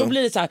 Jo. För då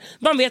blir det så här,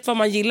 man vet vad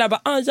man gillar.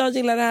 Bara, jag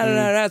gillar det här och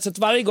det här. Så att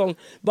varje gång,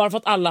 bara för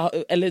att alla,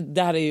 eller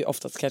det här är ju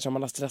oftast kanske om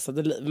man har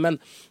stressade liv. Men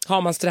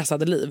har man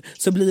stressade liv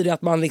så blir det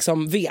att man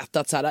liksom vet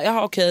att så här,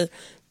 jaha okej,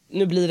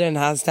 nu blir det den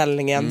här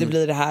ställningen, det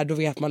blir det här, då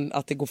vet man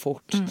att det går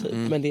fort typ.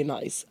 Men det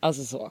är nice,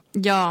 alltså så.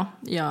 Ja,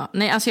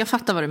 nej alltså jag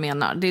fattar vad du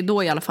menar. Det är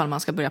då i alla fall man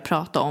ska börja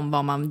prata om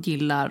vad man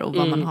gillar och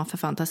vad man har för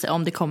fantasi,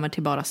 om det kommer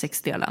till bara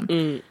sexdelen.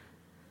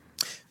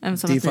 Det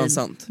är fan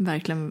sant.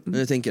 Verkligen,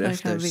 jag tänker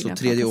efter, så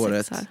 3:e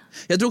året.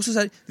 Jag tror också så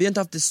här, vi har inte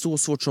haft det så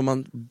svårt som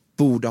man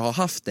borde ha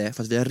haft det,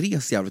 för att vi har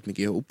rest jävligt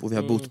mycket ihop och vi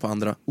har bott på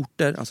andra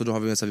orter. Alltså då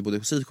har vi bodde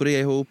i Sydkorea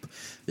ihop.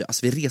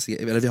 Alltså vi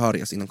har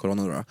rest innan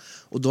corona då.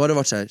 Och då har det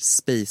varit så här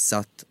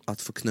spejsat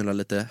att få knulla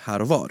lite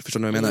här och var. Förstår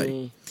ni vad jag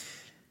menar?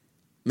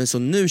 Men så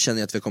nu känner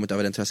jag att vi har kommit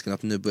över den tröskeln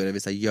att nu börjar vi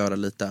så här, göra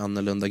lite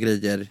annorlunda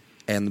grejer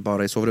än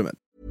bara i sovrummet.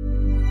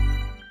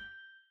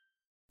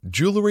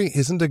 Jewelry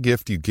isn't a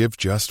gift you give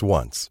just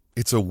once.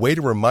 It's a way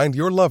to remind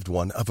your loved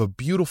one of a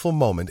beautiful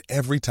moment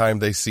every time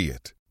they see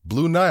it.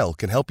 Blue Nile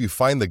can help you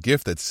find the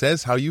gift that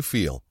says how you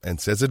feel and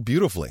says it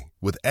beautifully,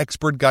 with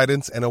expert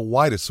guidance and a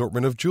wide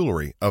assortment of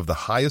jewelry of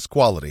the highest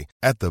quality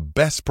at the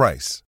best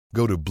price.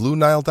 Go to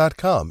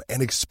BlueNile.com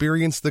and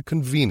experience the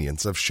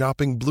convenience of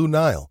shopping Blue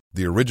Nile,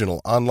 the original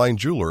online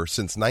jeweler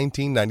since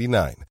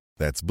 1999.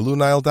 That's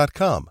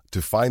BlueNile.com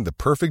to find the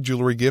perfect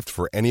jewelry gift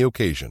for any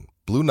occasion.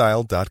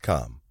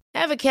 BlueNile.com.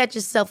 Ever catch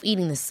yourself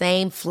eating the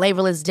same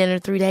flavorless dinner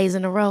 3 days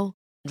in a row?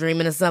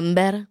 Dreaming of something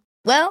better?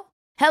 Well,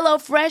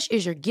 HelloFresh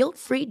is your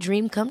guilt-free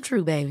dream come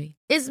true, baby.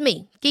 It's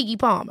me, Keke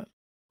Palmer.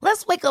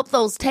 Let's wake up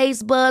those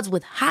taste buds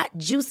with hot,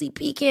 juicy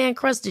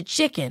pecan-crusted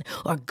chicken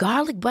or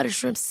garlic butter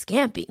shrimp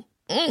scampi.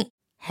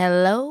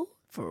 Hello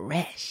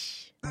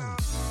Fresh.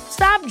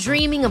 Stop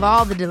dreaming of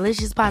all the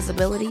delicious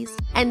possibilities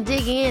and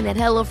dig in at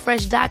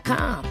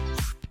HelloFresh.com.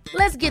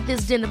 Let's get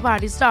this dinner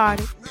party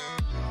started.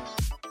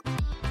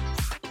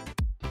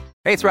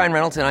 Hey, it's Ryan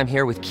Reynolds, and I'm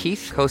here with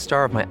Keith,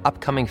 co-star of my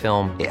upcoming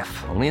film,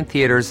 If, only in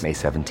theaters May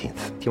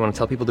 17th. Do you want to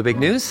tell people the big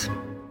news?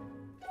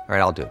 All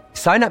right, I'll do it.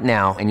 Sign up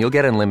now and you'll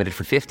get unlimited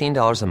for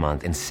 $15 a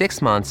month and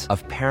 6 months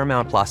of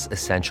Paramount Plus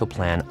Essential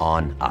Plan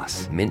on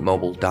us.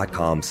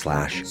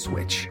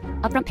 MintMobile.com/switch.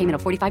 Upfront payment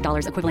of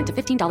 $45 equivalent to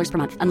 $15 per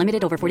month.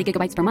 Unlimited over 40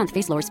 gigabytes per month.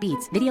 Face lower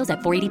speeds. Videos at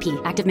 480p.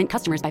 Active Mint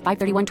customers by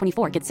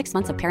 531.24 get 6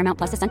 months of Paramount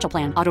Plus Essential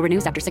Plan. Auto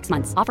renews after 6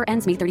 months. Offer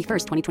ends May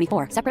 31st,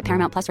 2024. Separate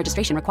Paramount Plus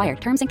registration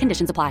required. Terms and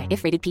conditions apply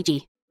if rated PG.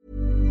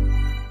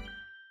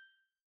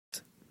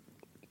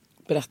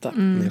 Berätta.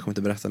 Men jag kommer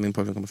inte berätta, min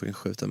pojkvän kommer försöka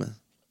skjuta mig.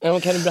 Ja,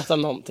 kan du berätta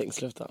någonting,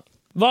 sluta.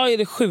 Vad är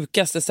det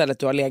sjukaste stället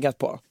du har legat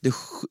på?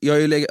 Jag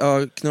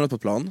har knullat på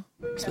plan.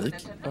 Svik.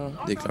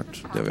 Det är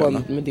klart. Det har vi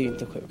alla. Men det är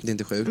inte sjukt. Det är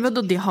inte sjukt.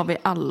 Vadå, det har vi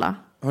alla.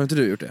 Har inte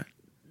du gjort det?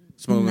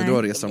 Så många gånger du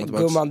har rest fram och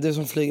tillbaka. Gumman, du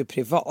som flyger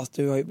privat,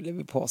 du har ju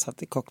blivit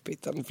påsatt i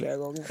cockpiten flera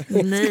gånger.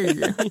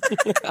 Nej.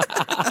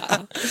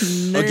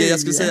 Okej, jag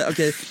skulle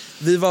säga,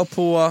 vi var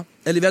på,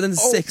 eller vi hade inte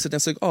sex utan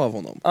jag sög av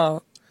honom.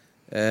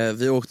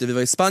 Vi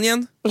var i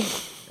Spanien.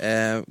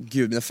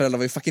 Gud, mina föräldrar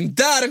var ju fucking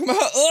där.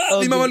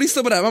 Min mamma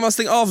lyssnar på det här. Mamma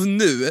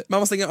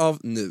stänger av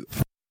nu.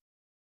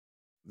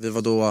 Vi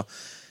var då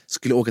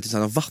skulle åka till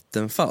sådana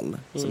vattenfall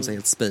som är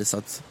helt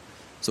spejsat.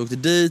 Så åkte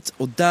dit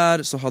och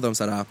där så hade de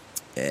så här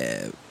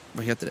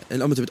vad heter det?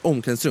 Eller typ ett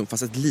omklädningsrum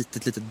fast ett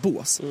litet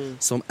bås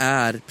som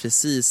är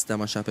precis där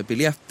man köper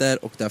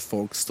biljetter och där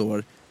folk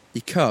står i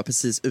kö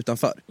precis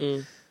utanför.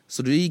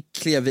 Så då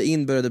klev vi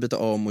in, började byta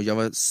om och jag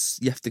var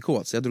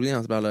jättekåt så jag drog ner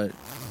hans brallor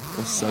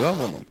och sög av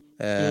honom.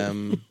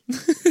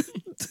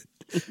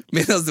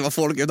 Medan det var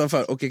folk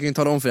utanför. Och jag kan ju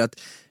tala om för att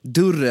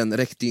dörren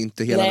räckte ju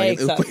inte hela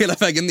vägen upp och hela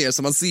vägen ner.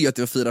 Så man ser ju att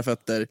det var 4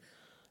 fötter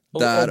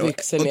där och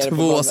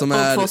 2 som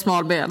är... Och 2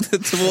 smalben. 2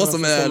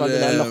 som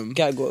är...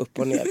 lockar gå upp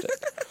och ner.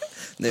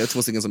 Nej, och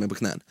 2 stycken som är på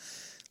knän.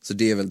 Så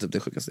det är väl typ det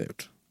sjukaste jag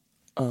gjort.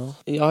 Ja,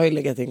 jag har ju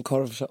legat i en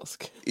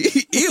korvkiosk.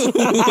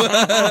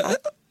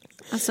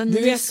 Alltså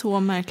ni är så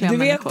märkliga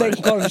människor. Du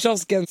vet den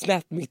korvkiosken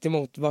snett mitt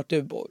emot vart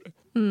du bor.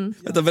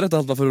 Berätta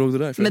allt varför du låg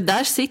där för. Men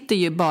där sitter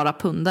ju bara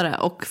pundare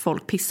och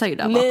folk pissar ju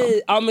där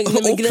nej, bakom. Men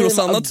och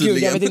Rosanna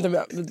tydligen. Jag vet inte om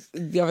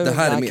jag vet det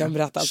här är jag kan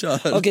berätta.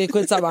 Okej,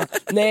 skitsamma.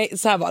 Nej,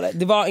 så här var det.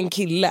 Det var en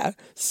kille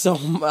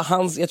som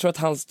jag tror att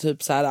hans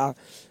typ så här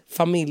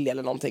familj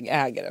eller någonting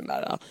äger den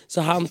där.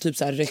 Så han typ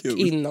så här ryck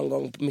in någon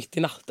gång mitt i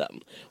natten.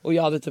 Och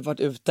jag hade typ varit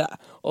ute.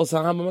 Och så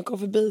han bara, man kom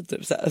förbi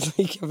typ så här. Så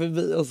gick jag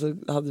förbi och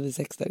så hade vi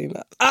sex där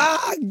inne.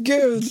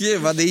 Gud!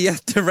 Gud, det är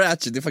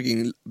jätteratchet. Det är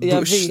fucking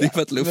bush. Det är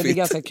fett luffigt. Men det är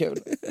ganska kul.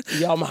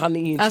 Ja, men han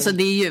är inte... Alltså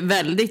det är ju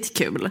väldigt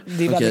kul.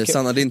 Okej,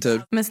 Sanna, din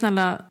tur. Men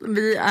snälla,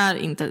 vi är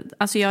inte...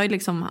 Alltså jag är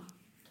liksom...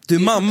 Du är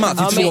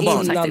mamma till 2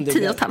 barn.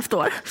 10,5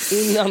 år.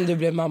 Innan du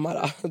blev mamma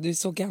då. Du är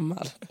så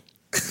gammal.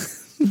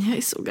 Jag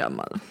är så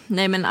gammal.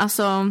 Nej men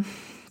alltså,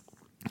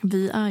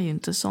 vi är ju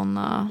inte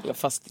såna. Ja,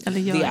 fast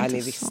eller det är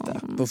ni visst.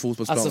 På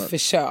fotbollsplanen. Alltså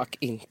försök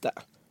inte.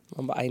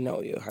 Man bara, I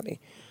know you honey.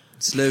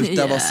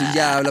 Sluta vara så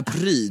jävla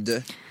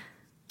pryd.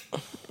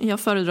 Jag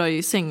föredrar ju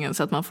i sängen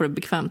så att man får det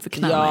bekvämt för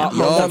knäna.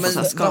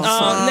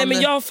 Nej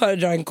men jag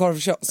föredrar en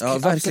korvkiosk. Ja,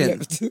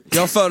 verkligen. Absolut.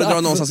 Jag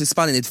föredrar någonstans i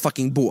Spanien i ett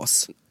fucking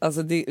bås.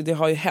 Alltså det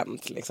har ju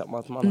hänt liksom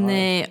att man har...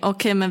 Nej,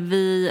 okej, men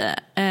vi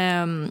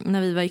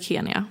när vi var i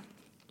Kenya.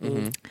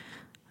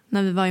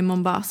 När vi var i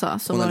Mombasa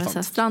så var det så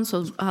här strand,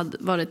 så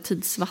var det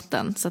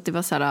tidsvatten så att det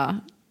var så här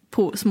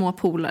små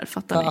pooler,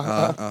 fattar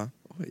ni?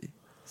 Oj.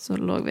 Så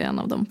låg vi i en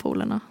av de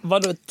poolerna.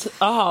 Vadå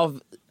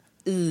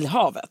i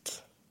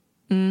havet?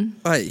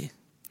 Oj.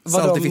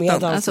 Vadå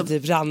med alltså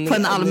typ rann på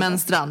en allmän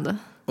strand.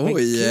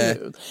 Oj.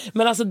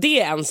 Men alltså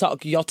det är en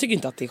sak. Jag tycker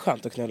inte att det är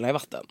skönt att knulla i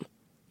vatten.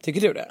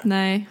 Tycker du det?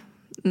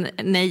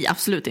 Nej,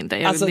 absolut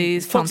inte. Alltså, det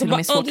är fan till och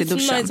med svårt i duschen.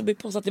 Det är så nice att bli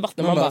påsatt i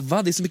vatten. Man bara,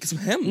 vad? Det är så mycket som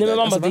händer. Nej, men man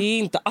alltså, bara, det är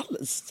inte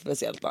alls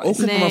speciellt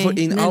nice.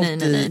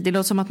 Nej. Det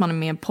låter som att man är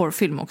med i en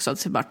porrfilm också.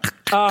 Så bara,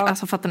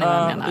 alltså fattar ni vad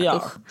jag menar?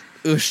 Ja.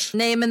 Usch.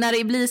 Nej, men när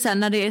det blir så här,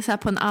 när det är så här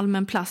på en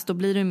allmän plats, då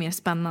blir det mer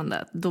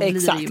spännande. Då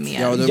blir det ju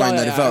mer... Ja, då är man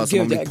nervös och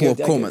man blir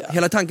påkommen.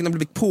 Hela tanken att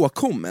bli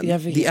påkommen,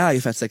 det är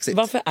ju fett sexigt.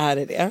 Varför är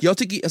det? Jag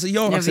tycker, alltså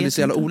jag är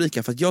så jävla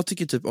olika. För att jag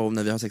tycker typ om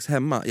när vi har sex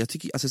hemma. Jag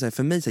tycker, alltså så här,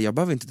 för mig, så här, jag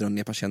behöver inte dra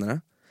ner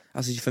persiennerna.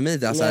 Alltså för mig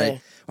det är så här,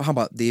 och han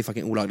bara, det är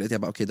fucking olagligt.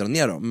 Jag bara, okej, dra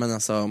ner dem. Men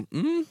alltså,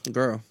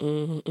 girl.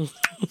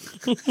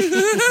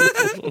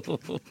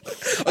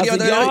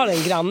 Alltså jag har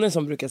en granne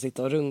som brukar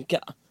sitta och runka.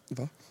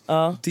 Va?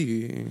 Ja.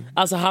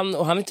 Alltså han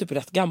är typ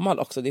rätt gammal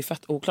också. Det är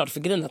fett oklart för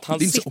grejen att han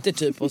sitter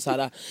typ och så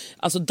här,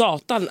 alltså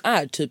datan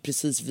är typ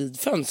precis vid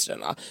fönstren.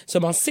 Så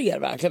man ser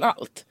verkligen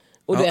allt.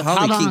 Och det,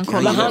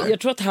 jag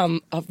tror att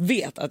han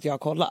vet att jag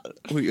kollar.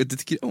 Oj, du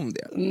tycker om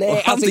det?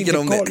 Nej, han alltså tycker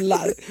inte om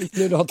kollar.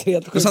 Nu du har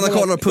helt sjukt. Så han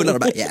kollar och pullar och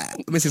bara,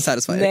 med sin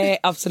satisfier. Nej,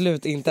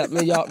 absolut inte.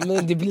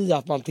 Men det blir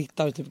att man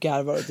tittar och typ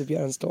garvar och typ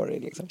gör en story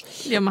liksom.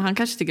 Ja, men han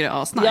kanske tycker det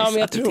är asnice. Ja, men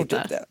jag tror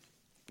typ det.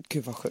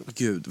 Gud vad sjukt.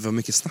 Gud, vad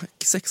mycket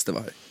sex det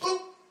var. 1, 2,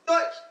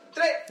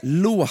 3.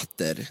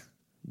 Låter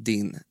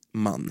din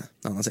man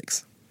när han har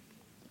sex?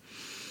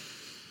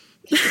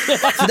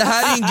 För det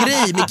här är en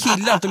grej med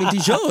killar att de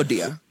inte gör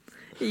det.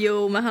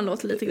 Jo, men han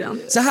låter lite grann.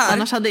 Så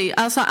här.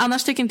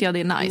 Annars tycker inte jag det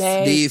är nice.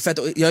 Nej. Det är fett.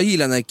 Jag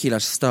gillar när killar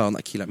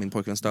stönar. Min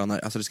pojkvän stönar.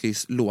 Alltså det ska ju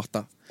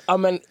låta. Ja,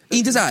 men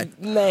inte så här.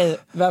 Nej,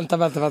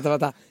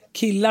 vänta.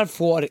 Killar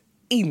får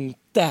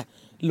inte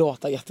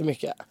låta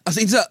jättemycket.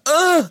 Alltså inte så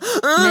här,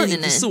 nej.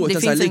 Inte så,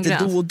 utan så här, lite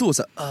då och då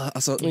så här,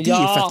 alltså det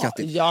är fett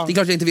kattigt. Ja. Det är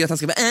klart jag inte vill att han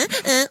ska vara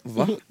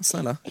va?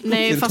 Snälla.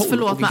 Nej, fast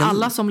förlåt, men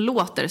alla som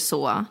låter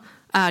så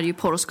är ju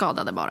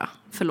porrskadade bara.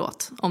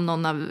 Förlåt, om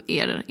någon av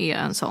er är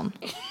en sån.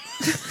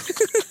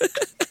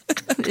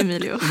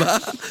 Emilio.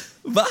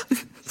 Va?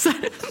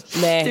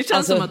 Nej, det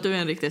känns som att du är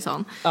en riktig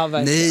sån. Ja,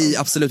 nej,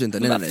 absolut inte.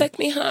 Nej. Fuck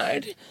me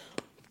hard.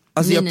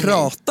 Alltså jag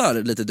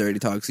pratar lite dirty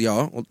talks,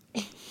 ja. Och,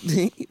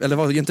 eller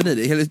vad, gör inte ni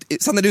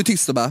det? Sen när du är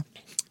tyst och bara...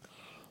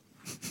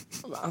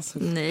 Alltså,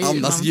 nej,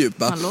 andas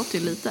djupa. Man låter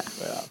ju lite.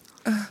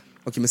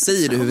 Okej, men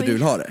säger du hur du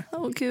vill ha det?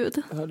 Åh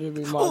gud. Åh gud.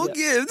 Åh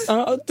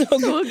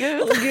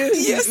gud.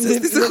 Jesus, det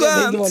är så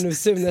skönt. Det var nu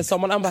Sune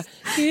som han bara,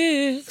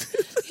 Gud.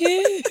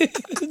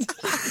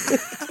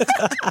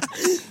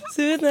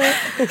 Sune.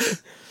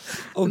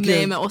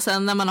 Nej, men och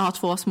sen när man har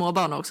 2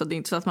 småbarn också, det är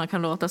inte så att man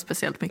kan låta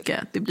speciellt mycket.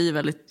 Det blir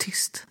väldigt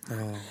tyst.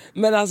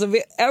 Men alltså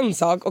en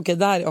sak, okej,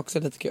 det här är också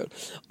lite kul.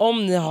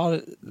 Om ni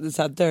har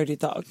så här dirty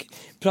talk,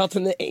 pratar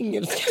ni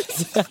engelska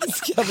eller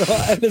svenska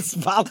då? Eller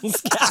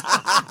spanska?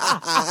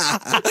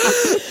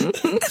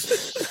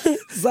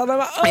 Sanna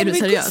bara, är du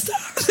seriös?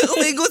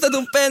 Me gusta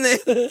tu pene.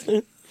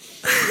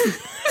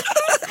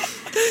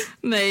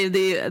 Nej,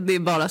 det är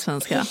bara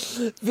svenska.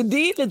 För det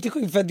är lite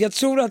sjukt, för att jag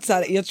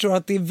tror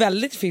att det är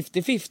väldigt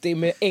 50-50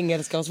 med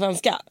engelska och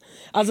svenska.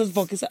 Alltså att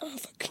folk är såhär,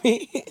 fuck me.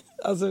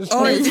 Alltså, jag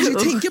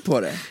kanske tänker på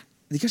det.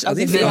 Det kanske,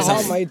 alltså, det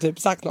har man ju typ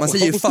sagt någon. Man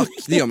säger ju fuck,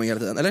 det gör man hela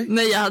tiden, eller?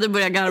 Nej, jag hade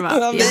börjat garva.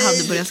 Jag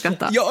hade börjat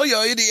skratta. Jag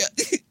gör ju det.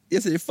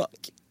 Jag säger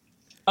fuck.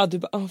 Ja, du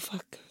bara,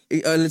 fuck.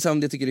 Eller som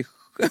det tycker det är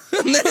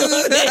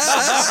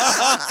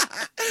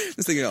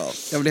nu stänger jag av.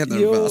 Jag blir helt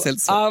nervös,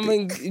 helt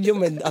svettig.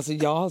 Men alltså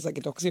jag har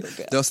säkert också gjort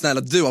det. Du har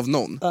snälla, du av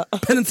någon.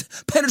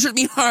 Penetrate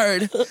me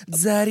hard,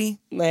 daddy.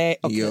 Nej,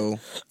 okej. Jo.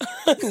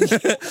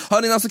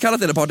 Har ni alltså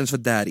kallat era partners för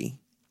daddy?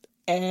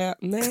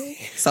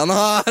 Nej. Sanna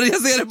har,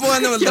 jag ser det på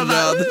henne med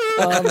röd.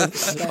 Ja,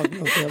 men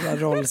något jävla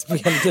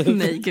rollspel du.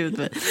 Nej,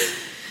 gud.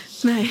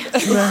 Nej.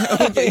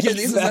 Okej,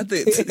 det är så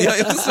svettigt. Jag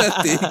är så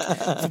svettig.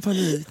 Får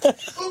panik.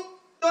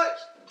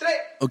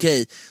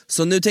 Okej,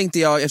 så nu tänkte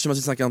jag, eftersom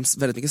vi snackar om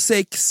väldigt mycket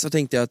sex, så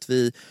tänkte jag att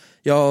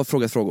jag har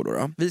frågat frågor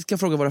då. Vi ska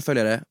fråga våra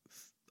följare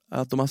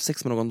att de har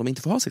sex med någon de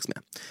inte får ha sex med.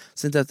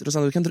 Så inte att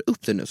Rosanna, du kan dra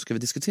upp det nu, så ska vi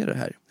diskutera det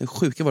här. Hur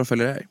sjuka våra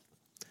följare är.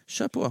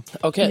 Kör på.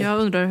 Okay. Jag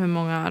undrar hur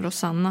många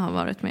Rosanna har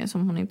varit med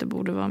som hon inte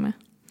borde vara med.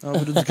 Ja,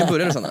 du kan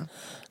börja, Rosanna.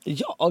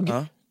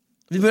 Ja.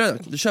 Vi börjar,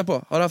 du kör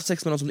på. Har du haft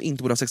sex med någon som du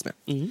inte borde ha sex med?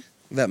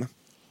 Vem?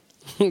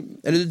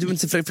 Eller du vill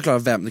inte förklara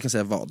vem, du kan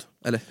säga vad.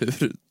 Eller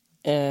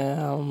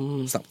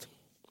hur? Snabbt.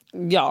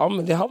 Ja,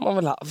 men det har man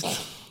väl haft.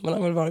 Man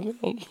har väl varit med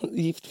någon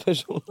gift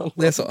person.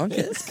 Det är så,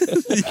 okej.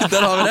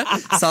 Där har vi det.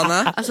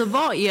 Sanna? Alltså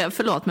vad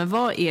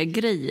är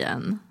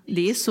grejen?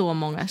 Det är så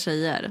många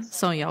tjejer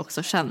som jag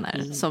också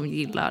känner som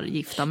gillar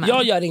gifta män.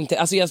 Jag gör inte,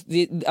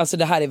 alltså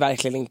det här är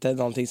verkligen inte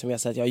någonting som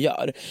jag säger att jag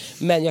gör.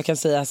 Men jag kan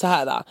säga så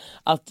här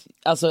att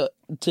alltså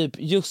typ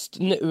just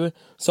nu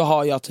så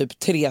har jag typ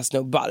 3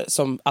 snubbar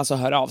som alltså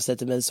hör av sig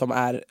till mig som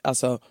är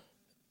alltså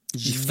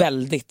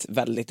väldigt,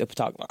 väldigt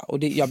upptagna.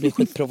 Och jag blir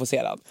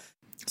skitprovocerad.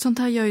 Sånt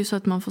här gör ju så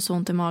att man får så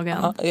ont i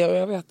magen. Ja,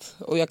 jag vet.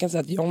 Och jag kan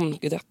säga att John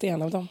Guidetti är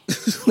en av dem.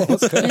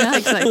 Ja,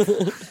 exakt.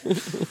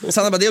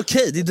 Sanna bara, det är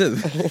okej, det är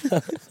du.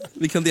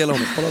 Vi kan dela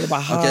honom. Hon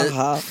bara,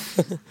 okay.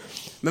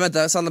 Men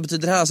vänta, Sanna,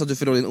 betyder det här alltså att du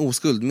förlorar din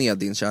oskuld med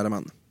din kära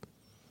man?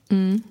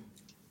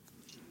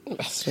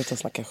 Sluta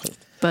snacka skit.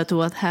 But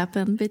what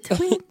happened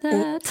between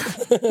that?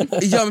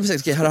 Ja, men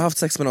precis. Har du haft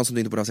sex med någon som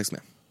du inte borde ha sex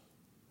med?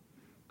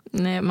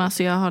 Nej, men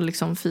alltså jag har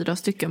liksom 4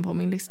 stycken på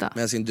min lista.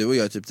 Men alltså, du och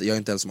jag jag är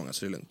inte ens så många,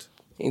 så det är lugnt.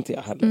 Inte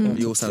jag heller.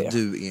 Jo, så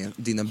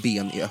dina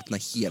ben är öppna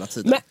hela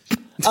tiden. Men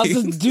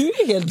alltså du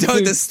är helt... Du har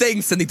inte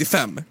stängt sedan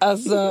 95.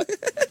 Alltså,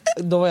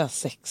 då var jag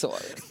 6 år.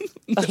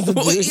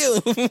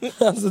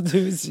 Alltså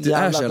du är så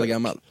jävla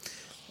gammal.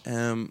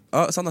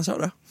 Ja, Sanna, kör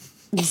då.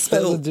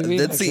 Alltså, du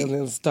är verkligen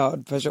en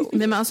störd person.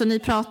 Nej, men alltså ni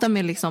pratar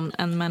med liksom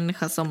en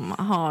människa som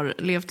har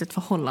levt ett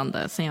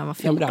förhållande sedan jag var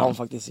 14. Ja, men det har hon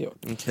faktiskt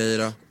gjort. Okej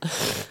då.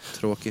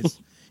 Tråkigt.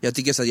 Jag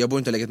tycker så att jag borde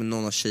inte ha legat med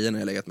någon av tjejerna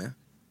jag har legat med.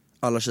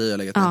 Alla tjejer jag har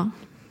legat med.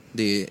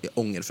 Det är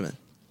ånger för mig.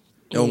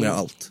 Jag ångrar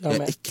allt. Jag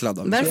är äcklad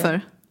av det. Varför?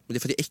 Men det är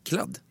för att jag är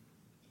äcklad.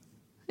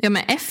 Ja,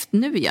 men efter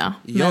nu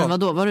Men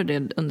vadå, var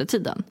det under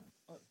tiden?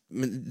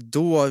 Men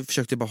då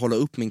försökte jag bara hålla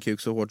upp min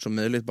kuk så hårt som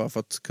möjligt, bara för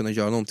att kunna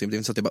göra någonting. Det är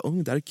inte så att jag bara,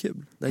 det här är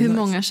kul. Det är Hur nice.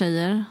 många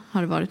tjejer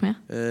har du varit med?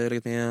 Jag har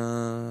legat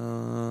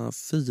med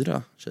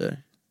 4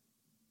 tjejer.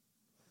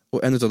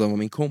 Och en av dem var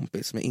min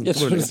kompis som jag inte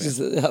borde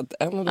säga att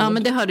ja,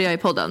 men det hörde jag i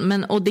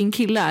podden. Och din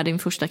kille är din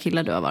första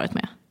kille du har varit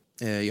med?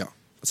 Ja,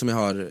 som jag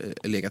har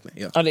legat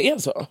med. Ja, det är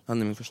så?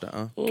 Han är min första,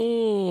 ja.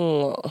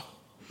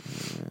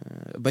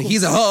 But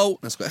he's a hoe!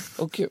 Nej, skojar.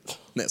 Gud.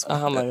 Nej, skojar.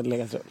 Han har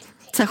legat runt.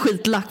 Så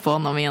skitlack på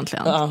honom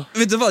egentligen.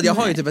 Vet du vad, jag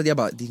har ju typ att jag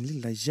bara, din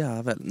lilla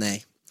jävel.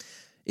 Nej.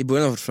 I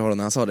början av vårt förhållande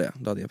när han sa det,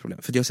 då hade jag problem.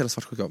 För jag är så jävla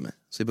svartsjuk av mig.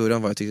 Så i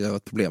början tyckte jag det var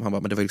ett problem. Han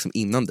bara, men det var liksom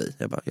innan dig.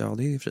 Jag bara, ja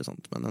det är ju för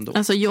sånt, men ändå.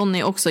 Alltså John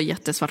är också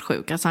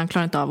jättesvartsjuk. Alltså han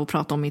klarar inte av att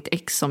prata om mitt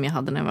ex som jag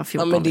hade när jag var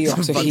 14. Ja, men det är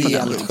också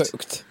helt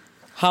sjukt.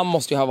 Han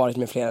måste ju ha varit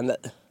med fler än dig.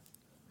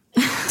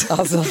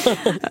 Alltså.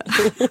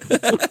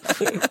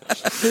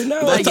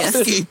 Vad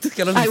taskigt.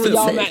 Kallar hon ful?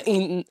 Ja,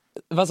 men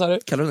vad sa du?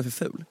 Kallar hon för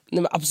ful?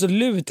 Nej, men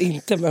absolut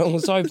inte. Men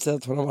hon sa ju precis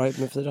att hon har varit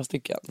med 4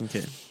 stycken.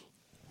 Okej.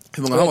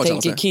 Hur många har jag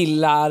tänker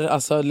killar,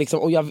 alltså, liksom,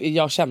 och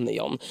jag känner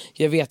John.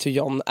 Jag vet hur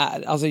John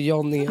är. Alltså,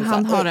 John är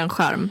han har en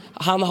charm.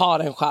 Han har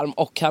en charm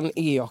och han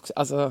är också...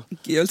 Alltså...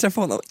 Jag vill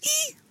träffa honom.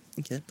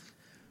 Okej.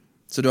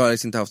 Så du har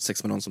liksom inte haft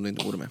sex med någon som du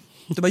inte borde med?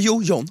 Du bara,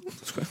 jo, John.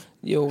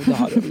 Jo, det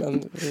har du,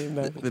 men... Vi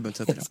behöver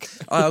ta upp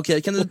det.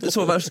 Okej, kan du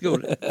så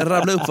varsågod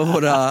rabbla upp vad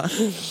våra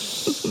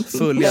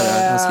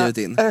följare har skrivit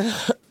in?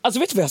 Alltså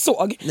vet du vad jag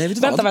såg? Nej,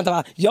 vet du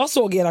vänta. Jag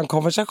såg eran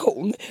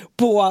konversation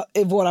på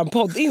våran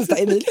podd Insta.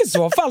 Emil i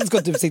så fall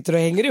ska typ sitter och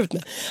hänger ut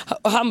med.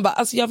 Och han bara,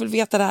 alltså jag vill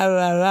veta det här och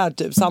det här och det här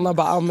typ. Sanna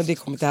bara, men det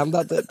kommer inte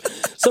hända typ.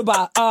 Så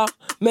bara,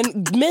 men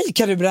mig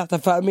kan du berätta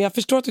för. Men jag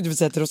förstår att du inte vill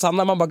säga till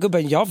Rosanna. Man bara,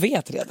 gubben jag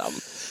vet redan.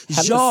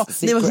 Ja,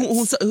 nej,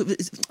 men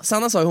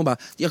Sanna sa ju, hon bara,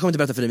 jag kommer inte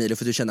berätta för Emilio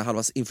för du känner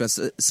halva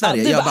influencer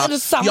Sverige. Jag bara,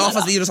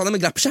 fast det är Rosanna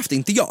med grappkäft,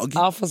 inte jag.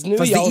 Ja, fast nu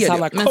är jag och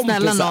Sanna kompisar.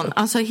 Men snälla någon,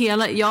 alltså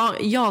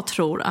jag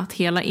tror att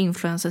hela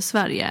influencer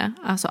Sverige,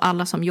 alltså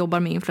alla som jobbar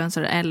med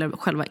influencer eller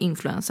själva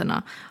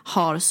influencerna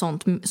har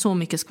så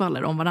mycket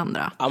skvaller om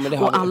varandra. Ja,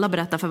 och alla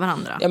berättar för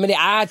varandra. Ja, men det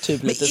är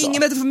typ lite så. Ingen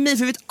berättar för mig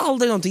för jag vet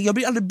aldrig någonting. Jag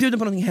blir aldrig bjuden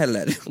på någonting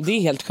heller. Det är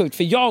helt sjukt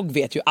för jag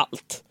vet ju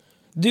allt.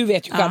 Du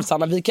vet ju själv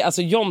Sanna,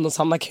 alltså John och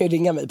Sanna kan ju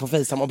ringa mig på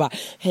FaceTime och bara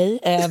hej,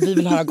 vi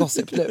vill höra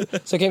gossip nu.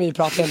 Så kan vi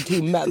prata en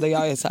timme där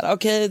jag är så här: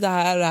 okej, det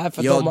här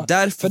för ja,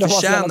 därför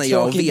förtjänar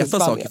jag att veta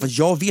saker. För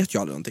jag vet ju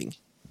aldrig någonting.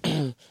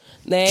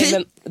 Nej,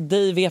 men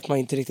det vet man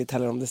inte riktigt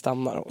heller om det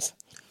stannar hos.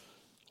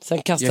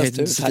 Sen kastas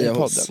du ut här i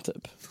podden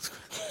typ.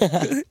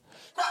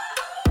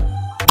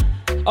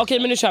 Okej,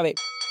 men nu kör vi.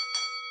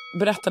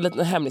 Berätta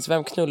lite hemligt.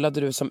 Vem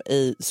knullade du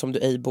som du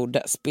ej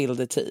borde? Spill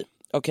the tea.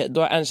 Okej,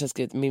 då har en tjej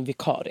skrivit min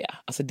vikarie.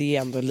 Alltså det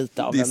är ändå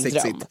lite av en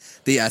dröm.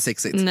 Det är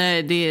sexigt.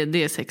 Nej,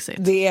 det är sexigt.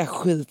 Det är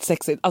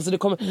skitsexigt. Alltså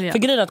för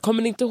grejen att,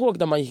 kommer ni inte ihåg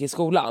när man gick i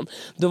skolan?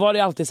 Då var det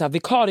alltid så här,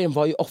 vikarien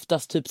var ju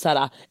oftast typ så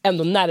här,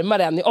 ändå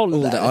närmare än i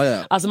ålder.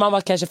 Ja. Alltså man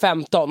var kanske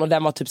 15 och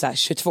den var typ så här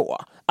 22.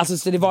 Alltså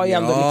så det var ju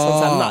ändå liksom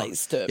så här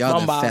nice typ. Jag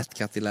hade en fett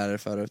kattig lärare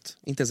förut.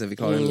 Inte ens en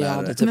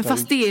vikarien-lärare. Men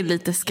fast det är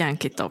lite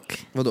skankigt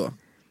dock. Vadå?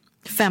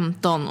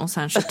 15 och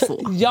sen 22.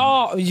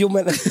 Ja, men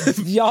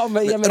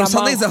jag menar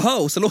Rosanna is a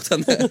hoe, så låt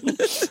henne. Nej,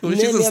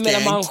 jag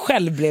menar man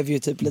själv blev ju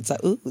typ lite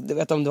såhär, du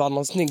vet om det var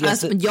någon snygg.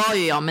 Alltså,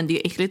 ja, men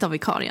det är äckligt av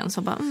vikarien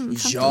så bara,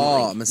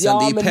 ja, men sen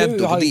det är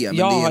pedo på det. Men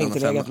jag det är har inte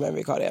legat med en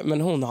vikarie,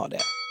 men hon har det.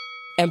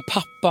 En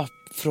pappa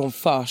från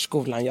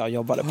förskolan jag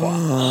jobbade på.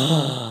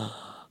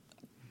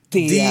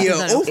 Det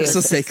är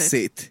också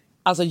sexigt.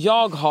 Alltså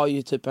jag har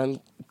ju typ en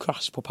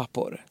crush på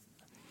pappor.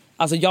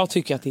 Alltså jag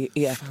tycker att det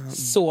är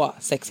så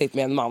sexigt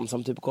med en man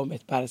som typ går med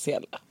ett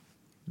persil.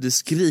 Du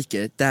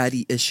skriker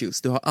daddy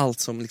issues. Du har allt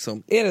som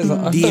liksom. Är det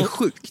så? Det är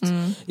sjukt.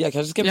 Jag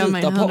kanske ska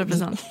byta på.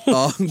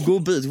 Ja, gå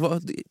och byt.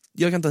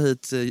 Jag kan ta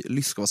hit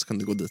Lyskova så kan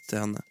du gå dit till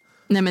henne.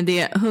 Nej, men det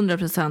är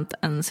 100%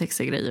 en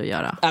sexig grej att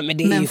göra. Ja,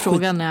 men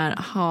frågan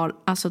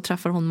är,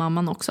 träffar hon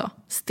mamman också?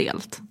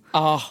 Stelt.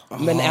 Ja,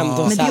 men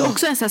ändå. Men det är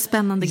också en så här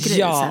spännande grej.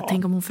 Så här,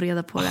 tänk om hon får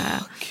reda på det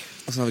här.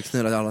 Och så har vi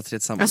knullat alla tre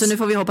tillsammans. Alltså nu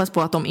får vi hoppas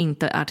på att de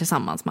inte är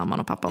tillsammans, mamman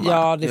och pappan bara.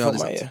 Ja, det får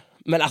man ju.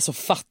 Men alltså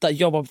fatta,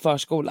 jobba på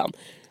förskolan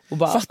och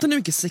bara... Fattar ni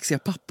mycket sexiga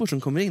pappor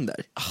som kommer in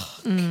där?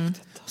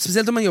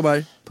 Speciellt om man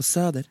jobbar på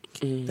Söder.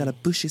 Det är alla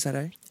bushisar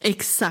där.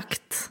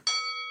 Exakt.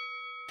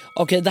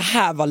 Okej, det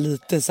här var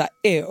lite så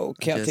här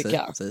kan jag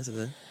tycka.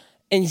 Säg.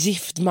 En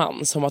gift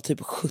man som var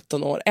typ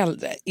 17 år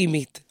äldre i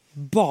mitt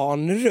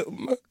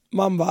barnrum.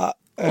 Man bara...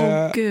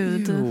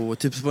 Gud.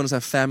 Typ på en sån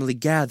här family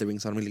gathering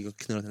så har de ligger och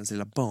knullat hennes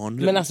lilla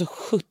barnrum. Men alltså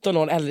 17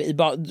 år äldre i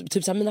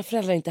typ såhär, mina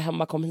föräldrar är inte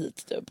hemma, kom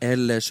hit typ.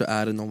 Eller så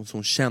är det någon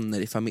som känner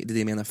i familj. Det är det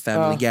jag menar,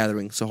 family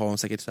gathering. Så har hon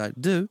säkert såhär,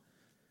 du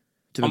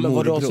typ men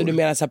vadå, så du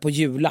menar såhär på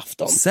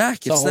julafton?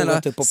 Säkert,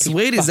 snälla,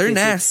 Swedish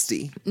are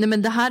nasty. Nej,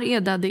 men det här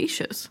är daddy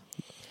issues.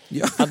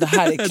 Ja, det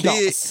här är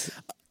knas.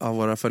 Ja,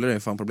 våra följare är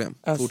fan problem.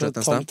 Alltså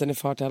tomten är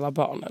far till alla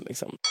barnen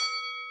liksom.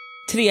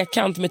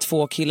 Trekant med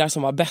 2 killar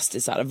som var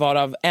bästisar,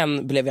 varav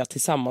en blev jag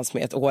tillsammans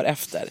med ett år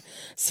efter.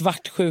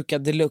 Svartsjuka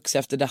deluxe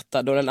efter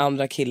detta, då den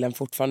andra killen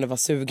fortfarande var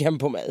sugen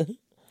på mig.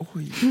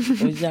 Oj,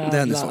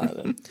 den är så.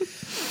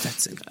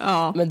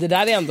 Ja. Men det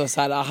där är ändå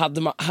så här,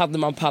 hade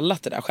man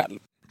pallat det där själv?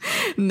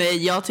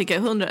 Nej, jag tycker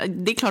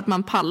det är klart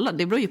man pallar,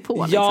 det beror ju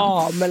på.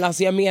 Ja, liksom. Men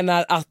alltså jag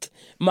menar att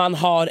man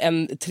har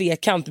en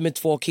trekant med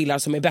 2 killar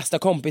som är bästa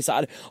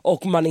kompisar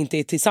och man inte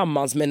är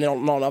tillsammans med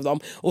någon av dem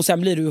och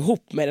sen blir du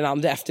ihop med den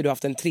andra efter du har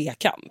haft en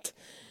trekant.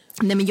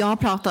 Nej, men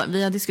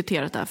vi har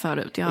diskuterat det här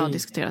förut. Jag har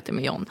diskuterat det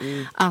med John.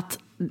 Att,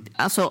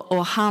 alltså,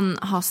 och han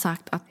har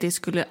sagt att det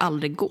skulle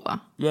aldrig gå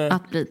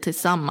att bli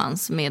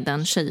tillsammans med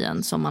den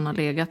tjejen som man har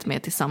legat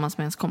med tillsammans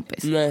med ens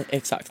kompis. Nej,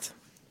 exakt.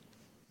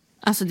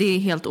 Alltså det är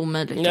helt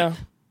omöjligt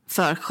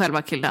för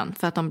själva killen,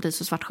 för att de blir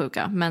så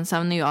svartsjuka. Men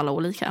sen är ju alla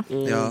olika.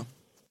 Ja.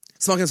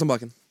 Smaken som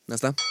baken.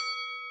 Nästa.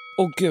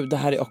 Och gud, det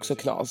här är också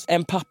knas.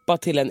 En pappa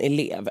till en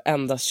elev,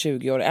 endast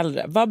 20 år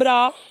äldre. Vad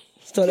bra,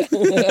 står det.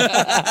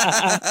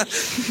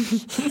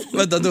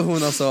 Vänta, då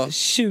hon alltså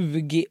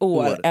 20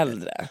 år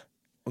äldre.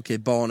 Okej,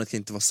 barnet kan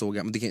inte vara så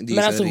gammal. Men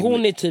alltså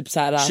hon är typ så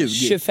här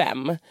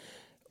 25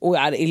 och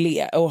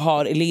är och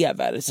har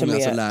elever som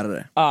hon är alltså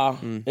lärare. Ja,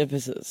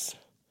 precis.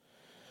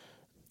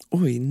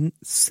 Oj,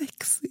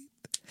 sexigt.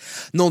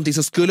 Någonting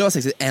som skulle vara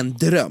sexigt, en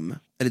dröm.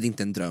 Eller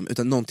inte en dröm,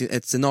 utan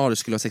ett scenario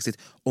skulle vara sexigt.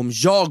 Om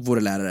jag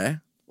vore lärare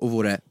och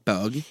vore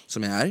bög,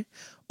 som jag är,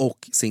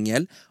 och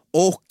singel,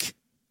 och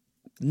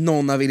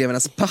någon av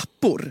elevernas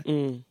pappor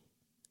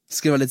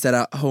skulle vara lite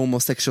såhär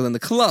homosexual in the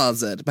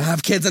closet, but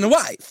have kids and a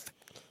wife.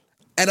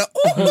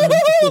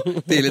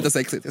 Det är lite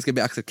sexigt. Jag ska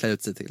be Axel klä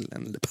ut sig till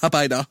en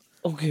pappa idag.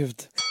 Gud.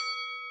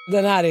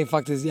 Den här är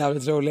faktiskt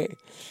jävligt rolig.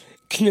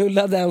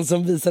 Knulla den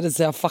som visade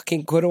sig ha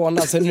fucking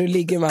corona, så nu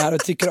ligger man här och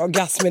tycker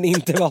orgasmen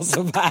inte var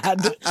så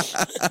värd.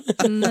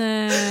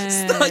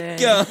 Nej.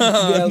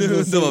 Stackarn!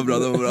 Det var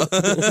bra.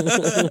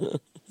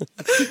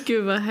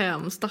 Gud vad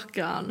hemskt,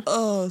 stackarn.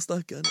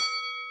 Stackarn.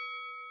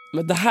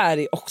 Men det här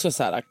är också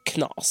så här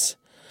knas.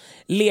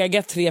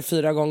 Lega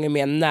 3-4 gånger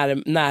med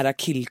en nära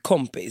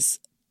killkompis.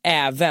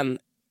 Även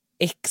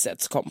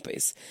exets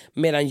kompis.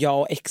 Medan jag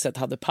och exet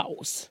hade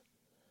paus.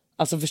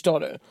 Alltså förstår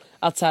du?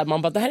 Att så här,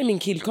 man bara, det här är min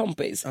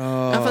killkompis.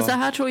 Ja, fast det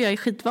här tror jag är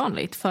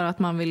skitvanligt för att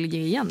man vill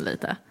ge igen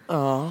lite.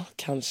 Ja,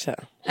 kanske.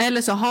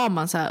 Eller så har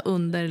man så här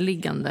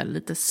underliggande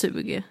lite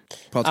sug.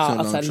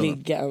 Alltså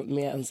ligga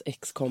med ens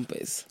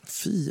ex-kompis.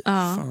 Fy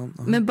fan.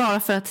 Men bara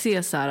för att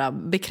se så här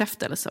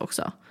bekräftelse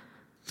också.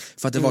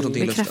 För att det var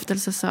någonting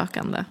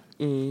bekräftelsesökande.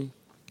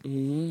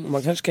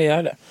 Man kanske ska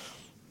göra det.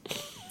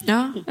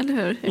 Ja, eller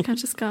hur? Jag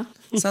kanske ska.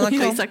 Jag har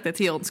ju sagt det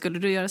till John. Skulle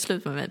du göra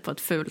slut med mig på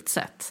ett fult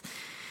sätt,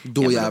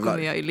 då kommer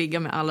jag ju ligga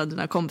med alla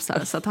dina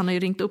kompisar. Så att han har ju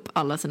ringt upp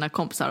alla sina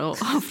kompisar och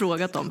har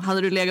frågat dem: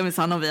 hade du legat med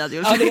Sanna om vi hade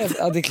gjort det?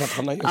 Ja, det är klart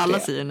han har gjort alla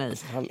det. säger nej.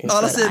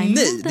 Alla säger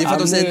nej. Det är för att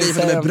de säger nej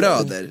för att de är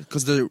bröder.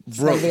 Because they're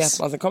bros. Sen vet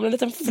man, sen kommer en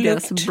liten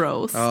flört.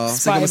 Bros. Ja,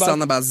 sen kommer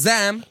Sanna bara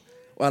zam.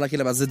 Och alla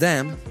killar bara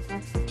zedam.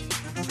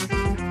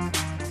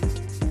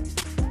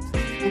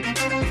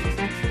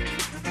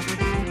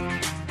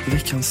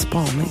 Veckans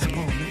spaning.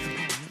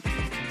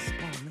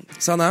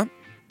 Sanna,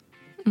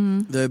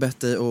 vi har ju bett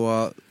dig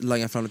att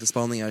langa fram lite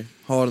spaningar.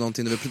 Har du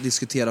någonting du vill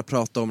diskutera,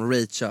 prata om,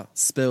 Rachel,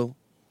 spill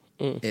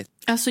it.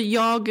 Alltså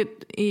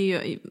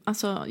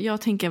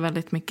jag tänker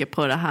väldigt mycket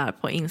på det här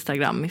på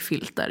Instagram med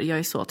filter. Jag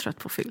är så trött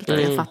på filter.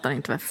 Jag fattar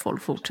inte varför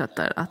folk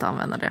fortsätter att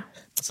använda det.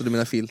 Så du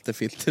menar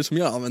filter som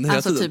jag använder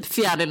hela tiden? Alltså typ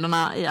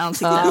fjärilarna i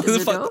ansiktet.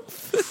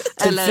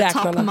 Eller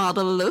top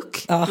model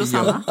look.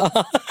 Rosanna.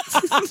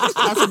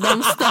 Alltså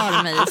de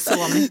stör mig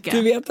så mycket.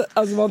 Du vet,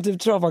 alltså man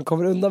typ tror att man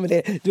kommer undan med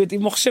det. Du vet, i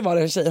morse var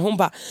det en tjej. Hon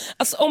bara,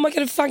 alltså om man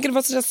kan det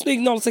vara så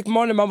snygg 06 på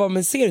morgonen. Man bara,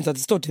 men ser du inte att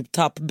det står typ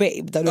top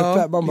babe där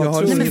uppe? Man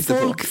bara, nej, men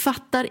folk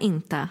fattar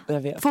inte.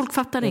 Folk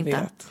fattar inte.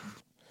 Vet.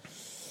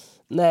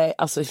 Nej,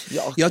 alltså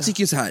jag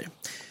tycker ju så här.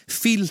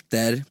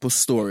 Filter på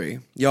story,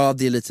 ja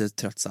det är lite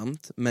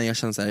tröttsamt. Men jag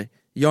känner så här,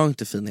 jag är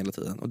inte fin hela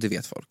tiden. Och det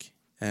vet folk.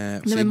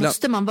 Nej,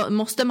 men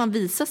måste man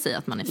visa sig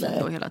att man är fin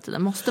då hela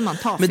tiden? Måste man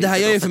ta? Men det här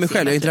gör jag för mig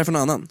själv, jag är inte där för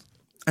någon annan.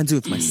 I do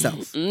it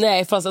myself.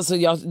 Nej, fast alltså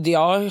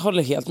jag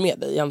håller helt med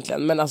dig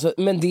egentligen.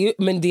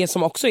 Men det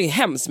som också är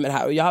hemskt med det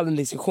här, och jag hade en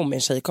diskussion med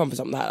en tjejkompis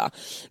om det här.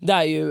 Det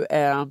är ju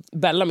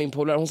Bella, min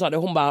polare, hon sa det.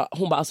 Hon bara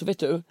alltså vet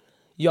du,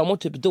 jag mår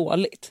typ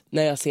dåligt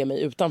när jag ser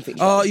mig utan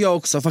filter. Ja, jag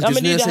också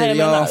faktiskt. Ja, när jag säger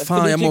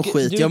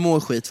jag mår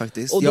skit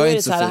faktiskt. Och då jag är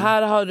det så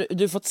här har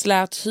du fått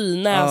slät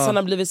hy, näsan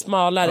har blivit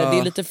smalare, det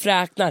är lite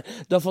fräknar,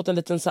 du har fått en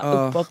liten så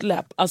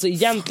uppåtläpp. Alltså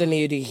egentligen är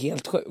ju det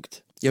helt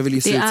sjukt. Jag vill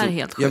ju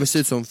se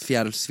ut som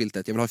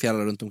fjärilsfiltet. Jag vill ha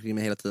fjärilar runt omkring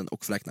mig hela tiden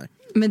och fläknar.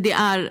 Men det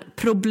är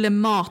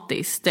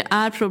problematiskt. Det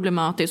är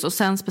problematiskt. Och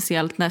sen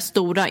speciellt när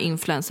stora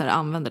influencers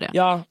använder det.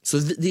 Ja.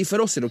 Så för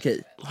oss är det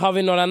okej. Har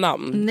vi några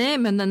namn? Nej,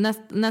 men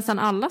nästan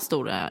alla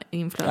stora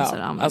influencers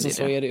använder alltså det.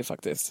 så är det ju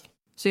faktiskt.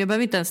 Så jag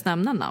behöver inte ens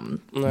nämna namn.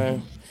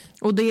 Nej.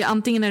 Och det är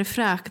antingen är det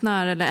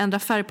fräknar eller ändra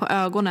färg på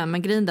ögonen.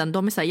 Men grinden,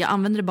 de är så här, jag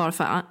använder det bara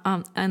för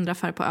att ändra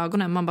färg på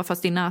ögonen. Man bara,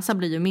 fast din näsa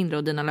blir ju mindre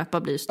och dina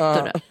läppar blir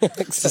större.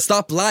 Så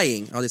stop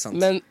lying. Ja, det är sant.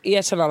 Men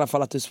erkänn i alla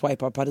fall att du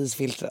swipar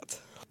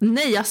Paris-filtret.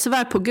 Nej, jag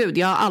svär på Gud,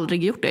 jag har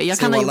aldrig gjort det. Jag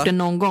kan ha gjort det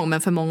någon gång,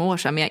 men för många år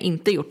sedan. Men jag har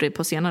inte gjort det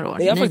på senare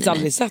år. Jag har faktiskt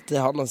aldrig sett dig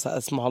ha någon så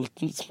här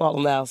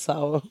smal näsa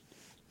och...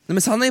 Nej,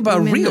 men Sanna är bara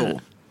real.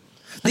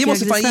 Det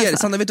måste fan ge dig.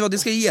 Sanna, vet du vad det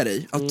ska ge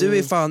dig? Att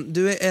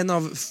du är en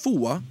av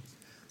få.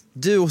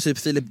 Du och typ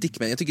Filip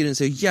Dickman, jag tycker den är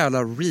så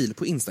jävla real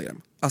på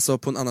Instagram. Alltså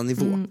på en annan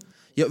nivå.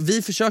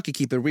 Vi försöker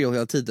keep it real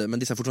hela tiden. Men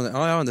det är så fortfarande,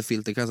 jag har en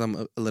filter, kanske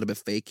I'm a little bit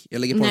fake.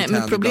 Jag lägger på en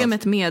men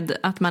problemet med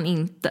att man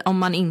inte, om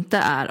man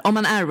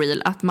är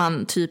real, att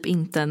man typ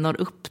inte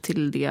når upp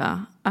till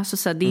det. Alltså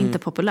så här, det är inte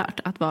populärt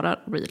att vara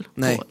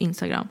real på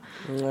Instagram.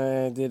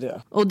 Nej, det är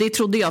det. Och det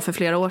trodde jag för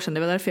flera år sedan. Det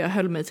var därför jag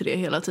höll mig till det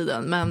hela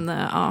tiden. Men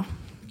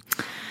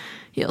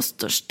jag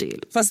står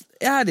still. Fast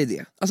är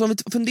det? Alltså om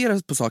vi funderar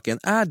på saken,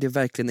 är det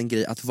verkligen en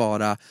grej att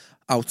vara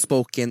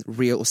outspoken,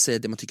 real och säga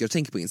det man tycker och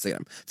tänker på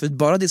Instagram? För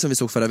bara det som vi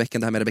såg förra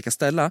veckan, det här med Rebecca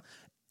Stella,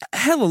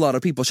 hell a lot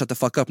of people shut the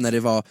fuck up när det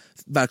var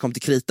Välkommen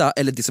till Krita,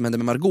 eller det som hände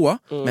med Margot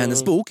med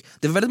hennes bok.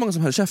 Det var väldigt många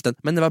som höll käften,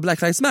 men när det var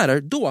Black Lives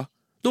Matter, då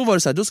var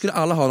det så här, då skulle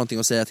alla ha någonting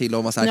att säga till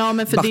om. Så här, ja,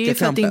 men för det är ju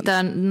för att det inte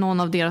är någon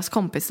av deras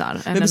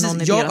kompisar eller precis,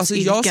 någon i deras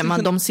yrke,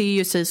 men de ser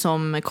ju sig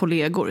som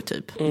kollegor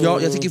typ.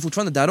 Ja, jag tycker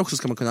fortfarande där också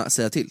ska man kunna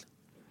säga till.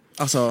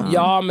 Alltså,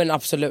 ja, men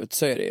absolut,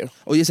 så är det ju.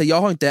 Och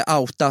jag har inte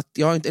outat,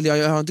 jag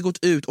har inte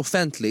gått ut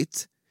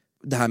offentligt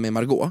det här med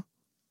Margot.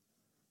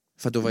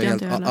 För att då var jag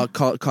helt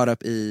caught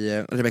up i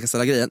Rebecca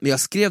Stella-grejen. Men jag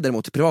skrev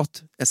däremot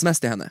privat sms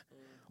till henne.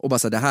 Och bara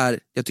så det här,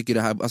 jag tycker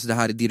det här, alltså det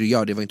här är det du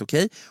gör, det var inte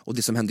okej. Och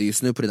det som hände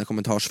just nu på dina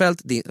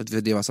kommentarsfält,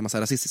 det var samma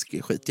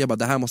rasistisk skit. Jag bara,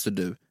 det här måste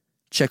du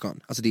check on,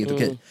 alltså det är inte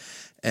okej.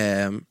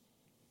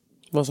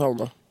 Vad sa hon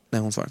då?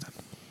 Nej, hon svarade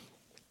inte.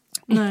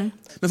 Nej.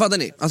 Men fattar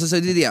ni? Alltså, så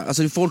det är det.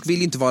 Alltså, folk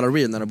vill inte vara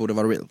real när de borde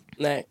vara real.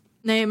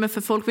 Nej, men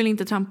för folk vill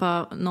inte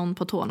trampa någon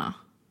på tårna.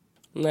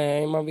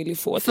 Nej, man vill ju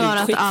få ett för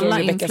att alla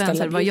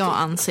influencer, vad jag ut.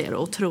 anser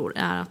och tror,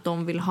 är att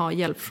de vill ha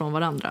hjälp från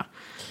varandra.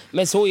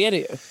 Men så är det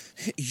ju.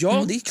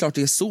 Ja, det är klart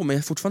det är så, men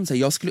jag fortfarande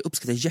säger jag skulle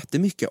uppskatta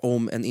jättemycket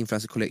om en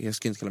influencer-kollega, jag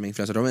skulle inte kalla mig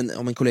influencer,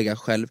 om en kollega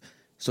själv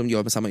som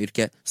jobbar med samma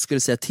yrke skulle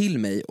säga till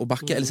mig och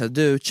backa eller säga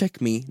du, check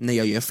me när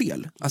jag gör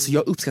fel. Alltså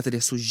jag uppskattar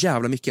det så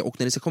jävla mycket, och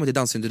när det ska komma till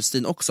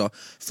dansindustrin också,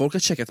 folk har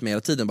checkat mig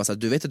hela tiden, bara så här,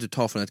 du vet att du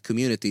tar från ett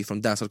community,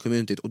 från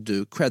dancehall-communityt, och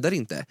du creddar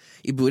inte.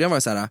 I början var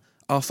jag så här,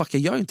 fuck,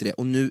 jag gör inte det,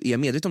 och nu är jag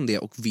medveten om det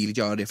och vill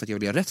göra det för att jag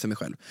vill göra rätt för mig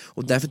själv.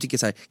 Och därför tycker jag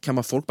så här, kan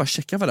man folk bara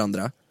checka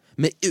varandra,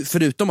 men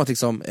förutom att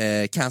liksom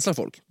cancella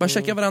folk, bara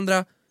checka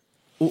varandra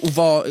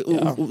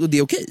och det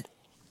är okej.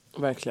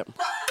 Verkligen.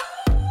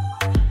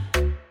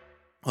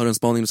 Har du en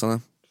spaning,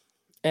 Susanne?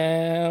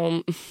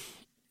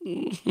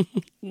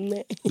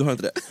 Nej. Du har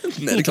inte det? Nej,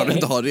 det är klart du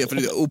inte har det, för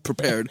du är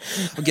oprepared.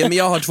 Okej, men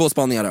jag har 2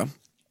 spaningar då.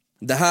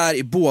 Det här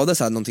är båda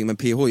så här någonting med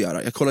PH att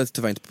göra. Jag kollade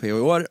tyvärr inte på PH i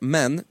år,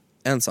 men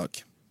en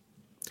sak.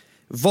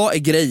 Vad är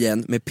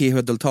grejen med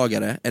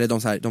PH-deltagare,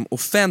 eller de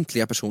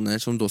offentliga personer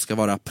som då ska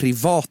vara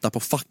privata på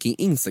fucking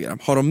Instagram?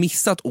 Har de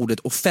missat ordet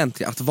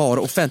offentlig? Att vara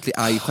offentlig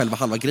är ju själva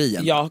halva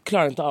grejen. Jag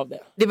klarar inte av det.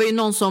 Det var ju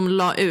någon som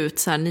la ut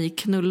så här, ni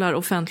knullar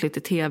offentligt i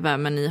tv,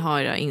 men ni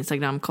har era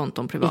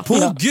Instagram-konton privat.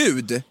 På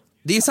gud!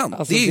 Det är sant,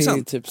 Alltså, det är ju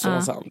sant. typ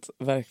så sant,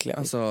 verkligen.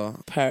 Alltså...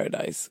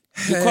 Paradise.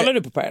 Kollar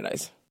du på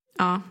Paradise?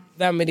 Ja.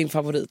 Vem är din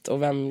favorit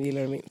och vem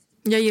gillar du minst?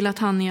 Jag gillar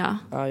Tanja.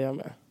 Ja, jag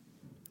med.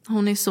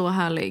 Hon är så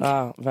härlig.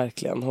 Ja,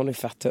 verkligen. Hon är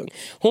fett tung.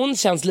 Hon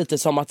känns lite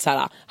som att så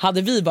här,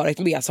 hade vi varit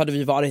med så hade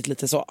vi varit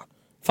lite så.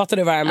 Fattar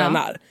du vad jag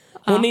menar?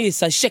 Hon är ju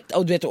så här käckt,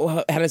 och du vet,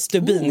 och hennes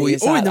stubin är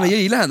så här. Oj,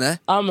 jag gillar henne.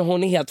 Ja, men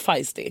hon är helt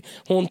feisty.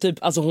 Hon typ,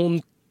 alltså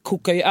hon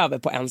kokar ju över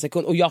på 1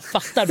 sekund. Och jag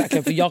fattar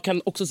verkligen, för jag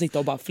kan också sitta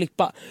och bara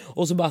flippa.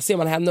 Och så bara ser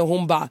man henne och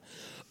hon bara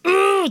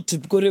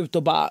typ går ut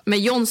och bara...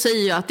 Men John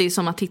säger ju att det är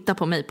som att titta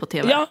på mig på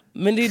tv. Ja,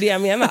 men det är det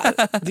jag menar.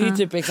 Det är ju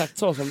typ exakt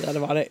så som det hade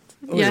varit.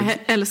 Jag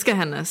älskar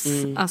hennes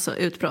alltså,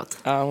 utbrott.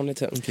 Ja, hon är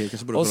tung. Okay,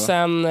 och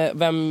sen,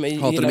 vem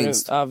hatar du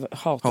minst?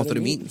 Hatar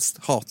du minst?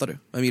 Hatar du?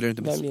 Vem gillar du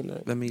inte minst?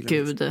 Vem gillar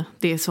Gud,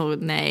 det är så,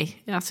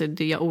 nej. Alltså,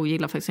 jag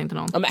ogillar faktiskt inte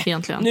någon,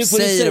 egentligen. Nu får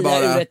du säga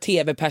bara ur ett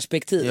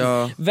tv-perspektiv.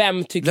 Ja.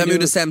 Vem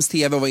gjorde sämst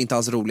tv och var inte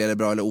alls rolig eller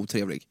bra eller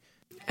otrevlig?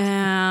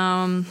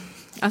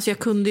 Alltså jag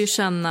kunde ju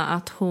känna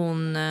att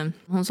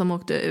hon som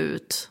åkte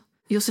ut,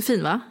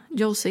 Josefin va?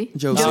 Josie.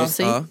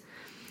 Ja.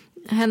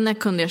 Henne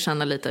kunde jag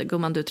känna lite,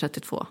 gumman du är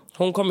 32.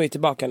 Hon kommer ju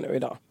tillbaka nu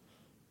idag.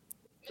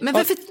 Men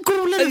varför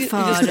golar du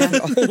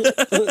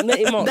för?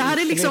 Nej, det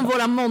här är liksom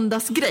våra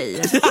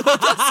måndagsgrej.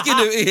 Vad taskig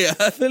du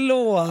är.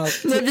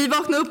 Förlåt. När vi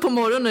vaknar upp på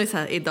morgonen och är så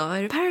här, idag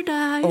är det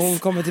Paradise. Och hon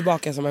kommer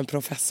tillbaka som en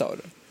professor.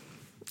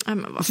 Nej,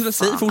 men vad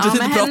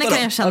men henne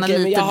kan jag känna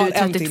lite, du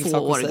är 32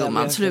 år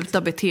gumman.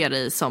 Sluta bete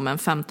dig som en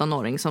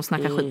 15-åring som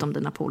snackar skit om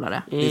dina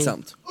polare. Det är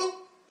sant.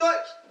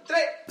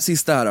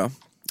 Sista här då,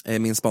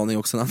 min spaning är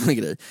också en annan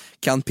grej.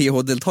 Kan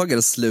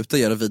PH-deltagare sluta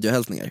göra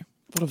videohälsningar?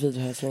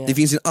 Det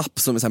finns ju en app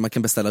som är så här, man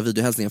kan beställa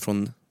videohälsningar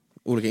från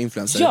olika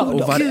influencers. Ja, och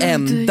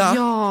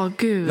varenda...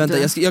 Gud. Vänta,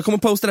 jag kommer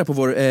posta det på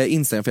vår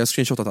Instagram, för jag har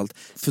screenshotat allt.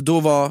 För då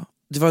var...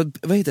 Det var,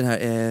 vad heter den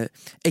här?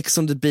 Ex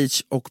on the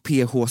Beach och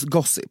PH's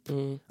Gossip.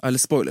 Eller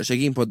spoilers, jag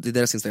gick in på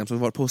deras Instagram som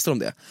var postar om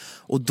det.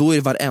 Och då är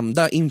det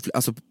varenda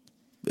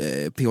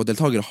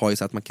PH-deltagare har ju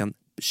så att man kan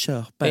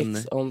köpa en...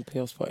 Ex on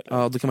PH spoiler.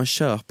 Ja, då kan man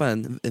köpa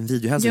en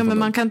videohälsning. Ja, men från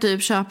man dem. kan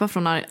typ köpa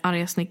från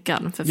Arga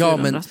Snickaren för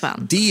 400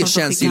 spänn. Det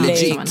känns ju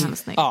legit.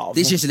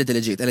 Det känns ju lite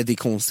legit, eller det är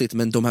konstigt.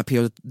 Men de här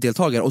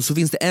PH-deltagare, och så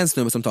finns det en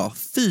snubbe som tar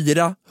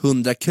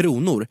 400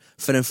 kronor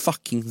för en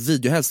fucking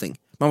videohälsning.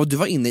 Du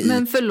var inne i...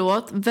 Men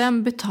förlåt,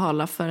 vem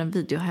betalar för en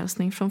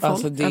videohälsning från folk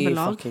alltså, det är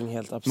överlag?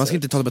 Helt absurd. Man ska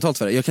inte ta betalt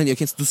för det. Jag kan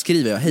då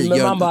skriver jag, hej, men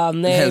gör man bara,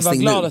 nej, vad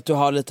glad nu. att du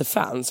har lite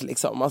fans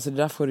liksom. Alltså det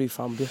där får du ju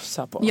fan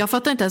bjussa på. Jag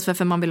fattar inte ens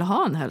varför man vill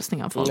ha en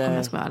hälsning av folk, om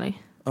jag ska vara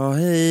ärlig. Ja,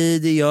 hej,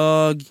 det är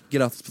jag.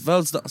 Grattis på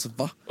födelsedag. Alltså,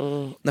 va?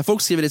 När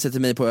folk skriver det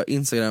till mig på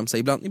Instagram, så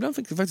ibland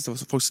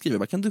faktiskt folk skriver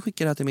bara, kan du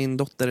skicka det här till min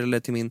dotter eller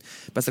till min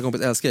bästa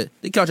kompis, älskar dig?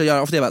 Det är klart jag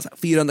gör, ofta är bara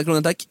 400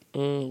 kronor, tack.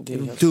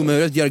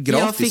 Dumöret, gör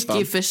gratis. Jag fick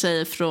ju för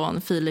sig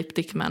från Filip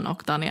Dickman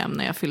och Danny M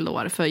när jag fyllde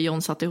år, för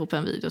John satte ihop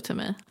en video till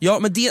mig. Ja,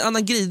 men det är en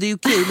annan grej, det är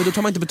okej, men då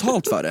tar man inte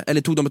betalt för det.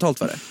 Eller tog de betalt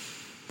för det?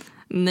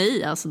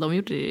 Nej, alltså de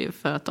gjorde det ju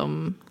för att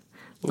de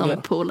är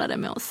polare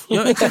med oss.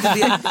 Ja, exakt,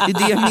 det är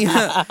det jag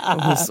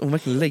menar. Hon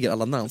verkligen lägger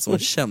alla namn som hon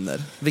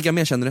känner. Vilka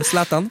mer känner du?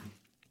 Zlatan?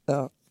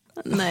 Ja.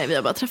 Nej, vi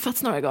har bara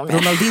träffats några gånger.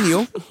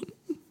 Ronaldinho?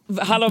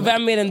 Hallå,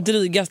 vem är den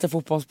drygaste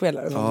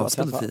fotbollsspelaren som du har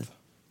träffat?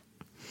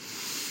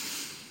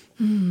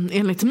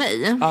 Enligt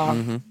mig? Ja.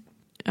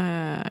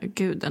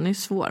 Gud, den är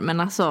svår. Men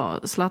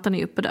alltså, Zlatan är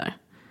ju uppe där.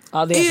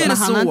 Ja, det är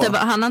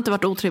han har inte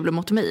varit otrevlig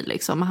mot mig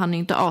liksom. Men han är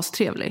inte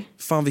astrevlig.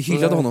 Fan, vi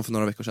hyllade honom för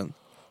några veckor sedan.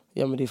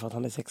 Ja, men det är för att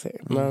han är sexig.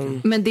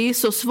 Men det är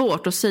så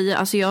svårt att säga.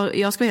 Alltså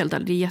jag ska vara helt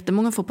ärlig, det är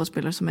jättemånga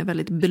fotbollsspelare som är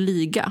väldigt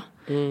blyga.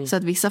 Så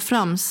att vissa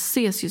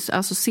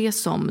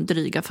ses som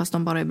dryga fast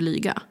de bara är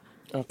blyga.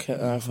 Okej,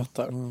 jag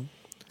fattar.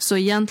 Så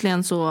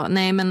egentligen så,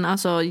 nej men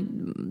alltså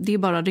det är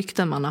bara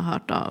rykten man har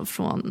hört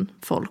från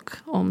folk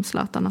om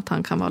Zlatan att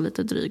han kan vara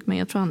lite dryg. Men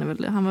jag tror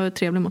han var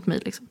trevlig mot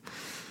mig liksom.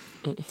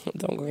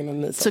 De gångerna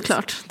ni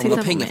såklart. Om man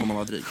har pengar får man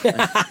vara dryg.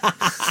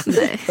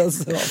 Nej.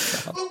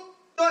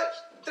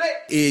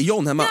 Är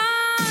John hemma?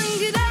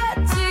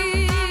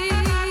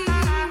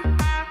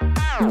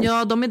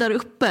 Ja, de är där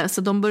uppe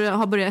så de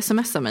har börjat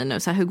smsa mig nu.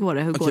 Så här, hur går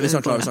det? Okej, vi är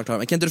snart klara.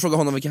 Men kan inte du fråga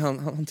honom vilken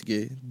han tycker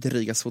är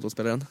drygast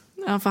fotbollsspelaren?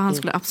 Ja, för han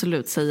skulle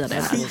absolut säga det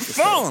här.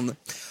 Fan!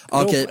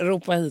 Okay.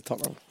 Ropa hit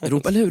honom.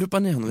 Ropa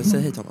ner honom, vi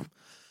säger hit honom.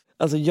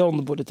 Alltså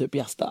John borde typ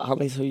gästa.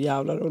 Han är så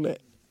jävla rolig.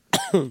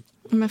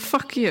 Men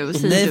fuck you,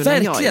 säger nej, du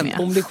verkligen. när jag är med.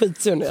 Om det är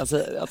skitsur när jag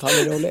säger att han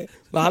är rolig.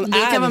 Men han vi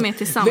kan vara med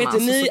tillsammans.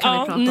 Vet ni, så kan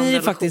vi prata om ni är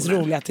relationer. faktiskt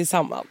roliga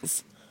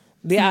tillsammans.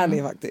 Det är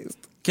ni faktiskt.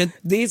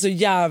 Det är så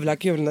jävla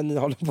kul när ni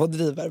håller på och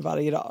driver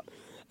varje dag.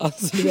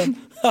 Alltså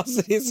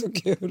det är så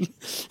kul.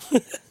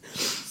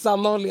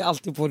 Sanna håller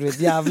alltid på att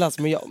jävlas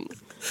med John.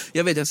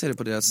 Jag vet, jag ser det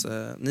på deras...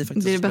 ni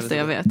faktiskt det är det bästa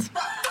jag vet.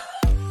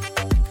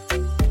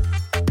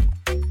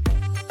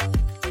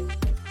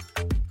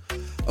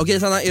 Okej,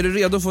 Sanna, är du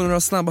redo för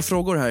några snabba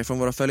frågor här från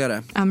våra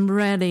följare? I'm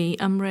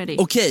ready.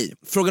 Okej,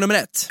 fråga nummer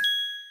 1.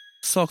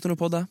 Saknar du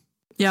podda?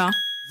 Ja.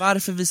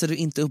 Varför visar du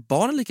inte upp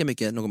barnen lika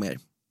mycket något mer?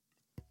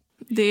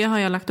 Det har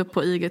jag lagt upp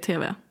på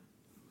IGTV.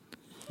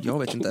 Jag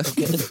vet inte.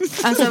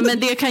 Alltså, men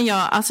det kan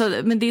jag, alltså,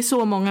 men det är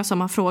så många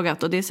som har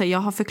frågat och det är så, jag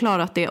har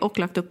förklarat det och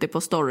lagt upp det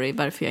på story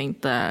varför jag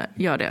inte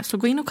gör det. Så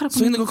gå in och kolla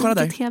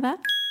på IGTV.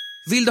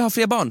 Vill du ha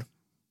fler barn?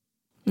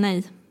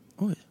 Nej.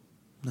 Oj.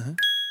 Nej.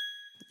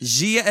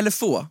 Ge eller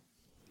få?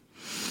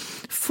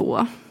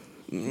 Få.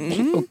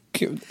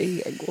 Gud,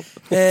 ego.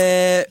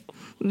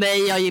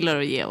 Nej, jag gillar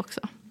att ge också.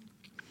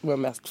 Vad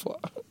mest få?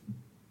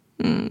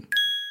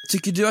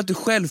 Tycker du att du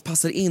själv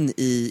passar in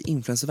i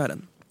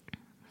influencervärlden?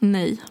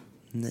 Nej.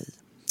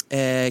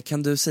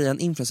 Kan du säga en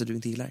influencer du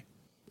inte gillar?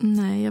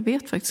 Nej, jag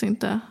vet faktiskt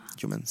inte.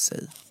 Jo, men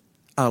säg.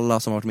 Alla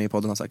som har varit med i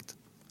podden har sagt.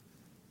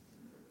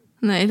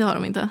 Nej, det har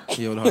de inte.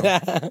 Jo, det har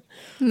de.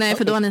 Nej,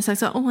 för då har ni sagt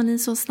så, ni är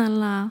så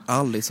snälla.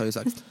 Alice har ju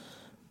sagt.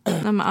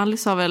 Nej, men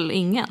Alice har väl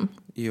ingen?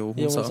 Jo,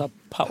 hon sa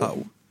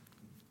Pau.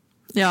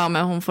 Ja,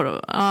 men hon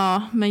får...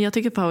 Ja, men jag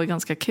tycker Pau är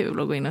ganska kul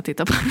att gå in och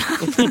titta på.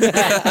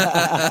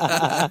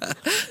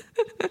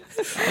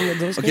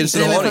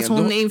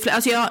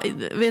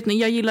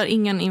 Jag gillar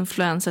ingen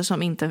influencer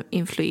som inte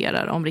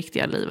influerar om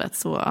riktiga livet.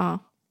 Så, ja.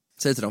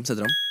 Säg till dem.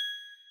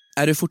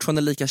 Är du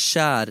fortfarande lika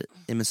kär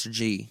i Mr.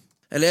 G?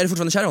 Eller är du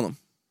fortfarande kär i honom?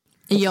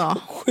 Ja.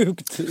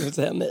 Sjukt att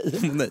säga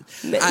nej.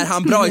 Nej. Är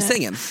han bra i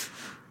sängen?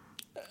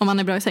 Om han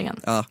är bra i sängen?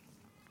 Ja.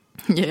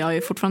 Jag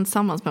är fortfarande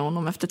tillsammans med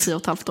honom efter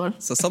 10,5 år.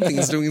 So something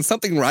is doing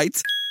something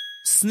right.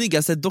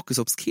 Snyggaste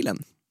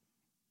dokusåpskillen?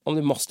 Om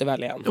du måste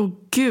välja en. Åh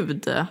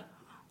gud.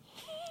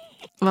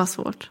 Vad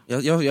svårt.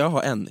 Jag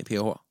har en i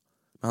PH. Men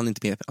han är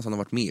inte med, alltså han har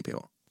varit med i PH.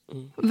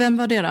 Vem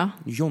var det då?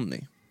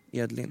 Johnny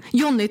Edlin.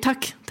 Johnny,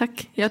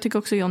 tack. Jag tycker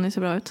också Johnny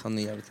ser bra ut. Han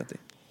är jävligt lättig.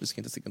 Du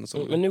ska inte sticka något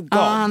sånt. Men nu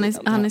han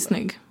är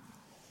snygg.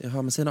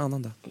 Jaha, men säg någon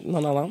annan då.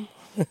 Någon annan?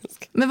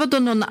 Men vadå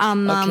någon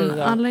annan? Okay,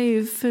 ja. Alla är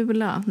ju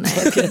fula.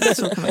 Nej,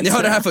 så kan man ni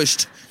hör det här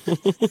först.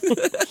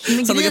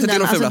 Men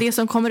grejen, alltså det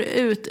som kommer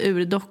ut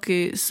ur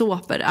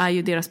dokusåpor är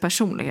ju deras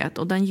personlighet.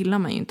 Och den gillar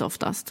man ju inte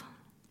oftast.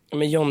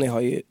 Men Johnny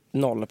har ju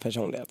 0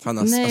 personlighet. Nej,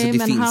 alltså,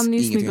 men han är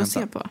ju snygg att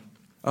se på.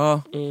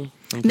 Ja.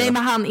 Nej, men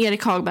han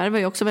Erik Hagberg var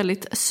ju också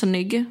väldigt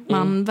snygg.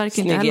 Man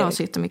verkar inte heller ha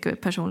så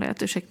mycket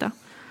personlighet, ursäkta.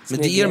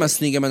 Men det är de här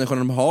snygga människorna,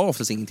 de har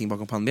oftast ingenting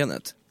bakom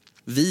pannbenet.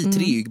 Vi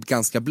tre är ju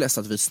ganska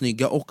blessade att vi är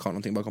snygga och har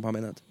någonting bakom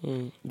pannbenet.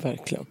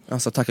 Verkligen.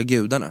 Alltså tacka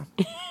gudarna.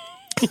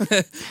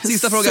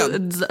 Sista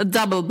frågan.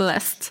 Double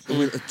blessed.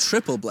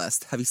 Triple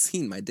blessed. Have you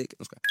seen my dick?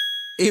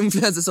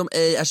 Influencer som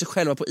ej är sig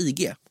själva på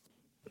IG.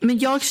 Men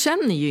jag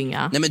känner ju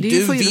inga. Nej, men det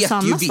du får ju vet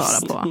Rosanna ju visst.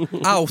 svara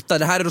på. Outa,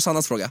 det här är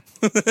Rosannas fråga.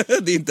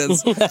 Det är inte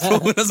ens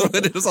frågornas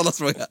fråga, det är Rosannas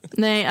fråga.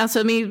 Nej,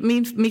 alltså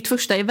mitt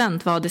första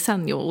event var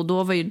Desenio. Och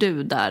då var ju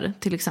du där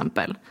till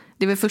exempel.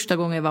 Det var första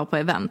gången jag var på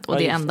event. Och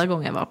det är enda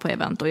gången jag var på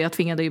event. Och jag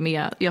tvingade ju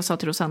med. Jag sa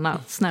till Rosanna,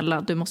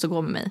 snälla du måste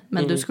gå med mig.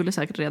 Men du skulle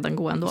säkert redan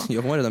gå ändå.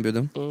 Jag var redan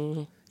bjuden.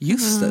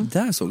 Just det,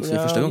 där sågs vi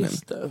första gången.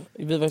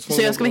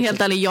 Så jag ska vara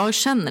helt ärlig, jag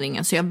känner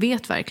ingen. Så jag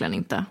vet verkligen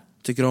inte.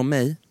 Tycker du om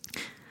mig?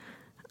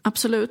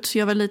 Absolut,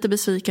 jag var lite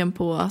besviken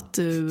på att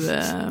du...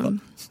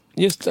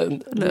 Just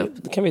det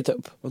kan vi ta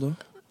upp. Vadå?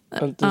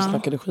 Du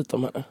snackade skit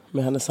om henne,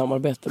 med hennes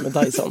samarbete med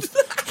Dyson.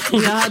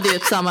 Jag hade ju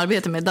ett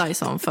samarbete med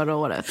Dyson förra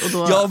året. Och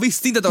då, jag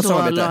visste inte att det var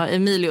samarbete. Då la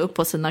Emilio upp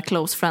på sina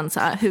close friends.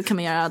 Hur kan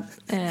man göra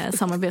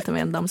samarbete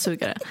med en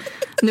dammsugare?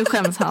 Nu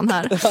skäms han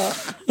här.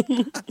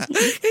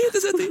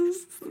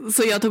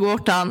 Så jag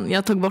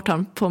tog bort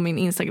han på min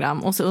Instagram.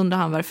 Och så undrar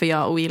han varför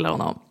jag ogillar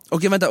honom.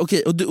 Okej, vänta,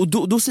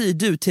 och då säger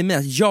du till mig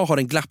att jag har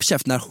en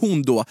glappkäft när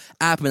hon då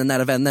är på mina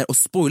nära vänner och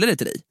spoilar det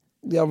till dig.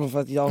 Ja, men för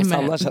att jag och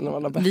Sanna känner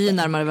varandra bättre. Vi är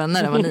närmare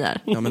vänner än vad ni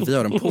är. Ja, men vi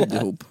har en podd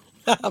ihop.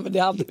 Men det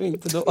hade vi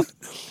inte då.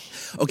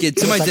 Okej,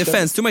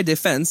 to my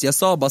defense, jag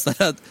sa bara så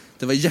här att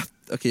det var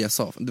Okej, jag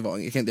sa,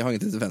 jag har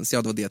inte defense,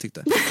 det var det jag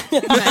tyckte.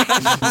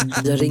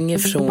 Jag ringer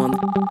från...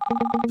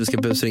 Du ska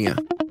busringa.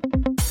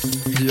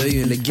 Du är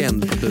ju en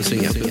legend på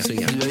busringa. Du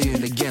är ju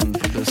en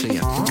legend på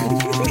busringa.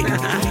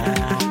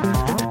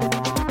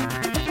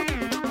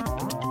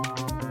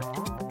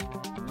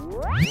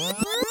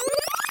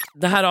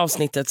 Det här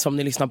avsnittet som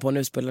ni lyssnar på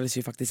nu spelades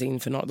ju faktiskt in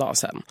för några dagar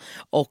sedan.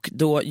 Och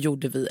då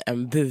gjorde vi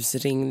en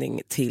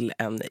busringning till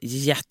en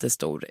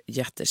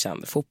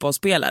jättekänd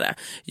fotbollsspelare.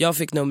 Jag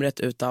fick numret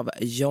utav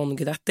John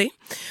Guidetti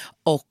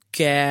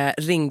och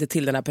ringde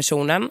till den här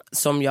personen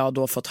som jag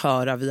då fått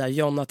höra via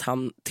John att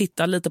han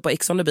tittar lite på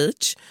Ex on the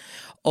Beach.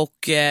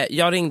 Och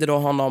jag ringde då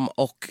honom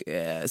och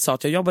sa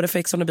att jag jobbade för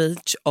Ex on the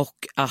Beach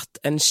och att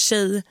en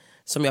tjej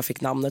som jag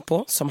fick namnet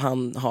på, som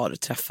han har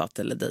träffat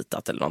eller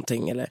dejtat eller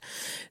någonting eller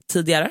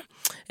tidigare,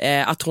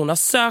 att hon har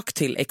sökt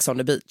till Ex on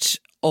the Beach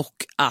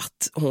och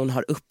att hon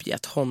har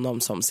uppgett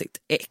honom som sitt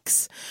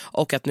ex.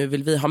 Och att nu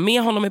vill vi ha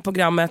med honom i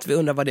programmet, vi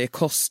undrar vad det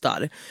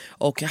kostar.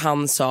 Och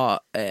han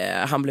sa,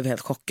 han blev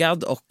helt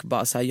chockad och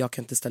bara så här, jag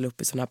kan inte ställa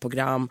upp i sådana här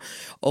program.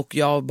 Och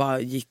jag bara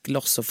gick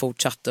loss och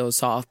fortsatte och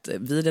sa att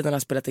vi redan har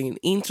spelat in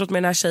introt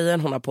med den här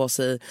tjejen. Hon har på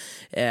sig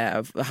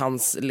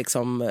hans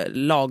liksom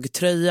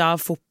lagtröja,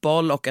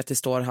 fotboll, och att det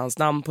står hans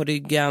namn på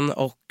ryggen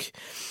och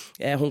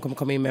hon kommer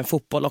komma in med en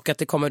fotboll och att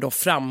det kommer då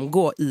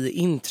framgå i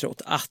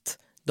introt att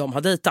de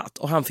har dejtat.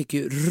 Och han fick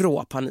ju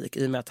rå panik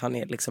i och med att han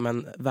är liksom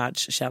en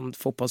världskänd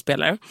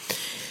fotbollsspelare.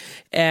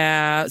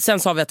 Sen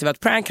sa vi att det var ett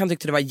prank. Han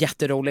tyckte det var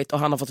jätteroligt och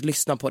han har fått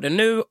lyssna på det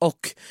nu. Och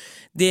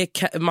det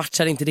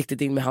matchar inte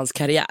riktigt in med hans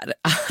karriär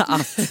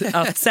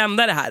att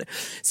sända det här.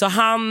 Så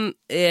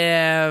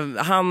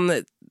han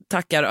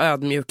tackar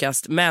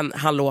ödmjukast, men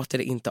han låter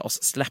inte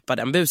oss släppa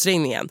den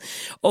busringningen.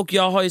 Och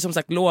jag har ju som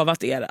sagt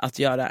lovat er att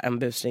göra en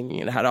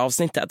busringning i det här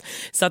avsnittet.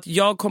 Så att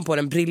jag kom på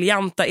den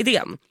briljanta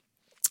idén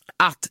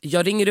att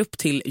jag ringer upp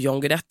till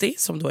John Guidetti,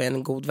 som då är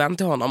en god vän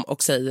till honom,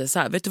 och säger så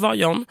här: vet du vad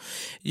John,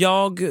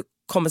 jag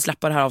kommer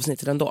släppa det här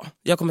avsnittet ändå.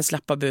 Jag kommer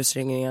släppa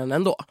busringningen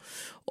ändå.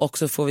 Och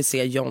så får vi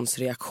se Johns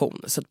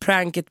reaktion. Så att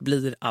pranket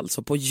blir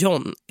alltså på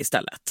John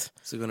istället.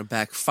 So gonna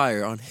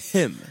backfire on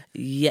him.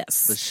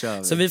 Yes.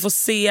 Så vi får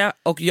se,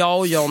 och jag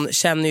och John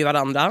känner ju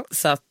varandra.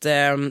 Så att,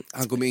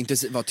 han kommer inte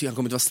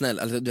vara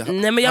snäll.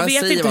 Nej, men jag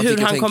vet inte hur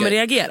han kommer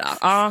reagera.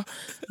 Ja,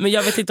 men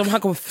jag vet inte om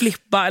han kommer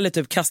flippa eller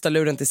typ kasta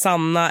luren till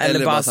Sanna.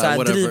 Eller bara så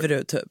här, driver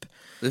du typ.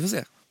 Vi får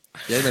se.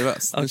 Jag är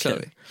nervös. Nu kör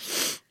vi.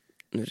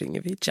 Nu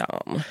ringer vi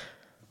John.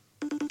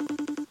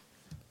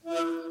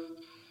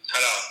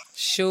 Hallå?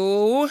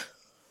 Tjo.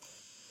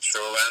 Tjo,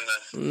 vad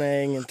händer?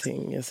 Nej,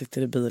 ingenting. Jag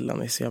sitter i bilen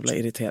och är så jävla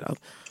irriterad.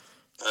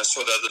 Jag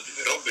såg det hade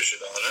blivit Robbers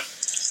idag, eller?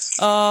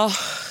 Ja,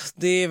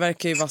 det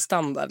verkar ju vara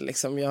standard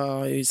liksom. Jag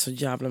har ju så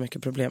jävla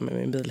mycket problem med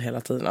min bil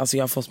hela tiden. Alltså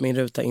jag har fått min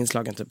ruta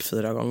inslagen typ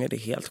 4 gånger. Det är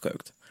helt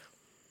sjukt.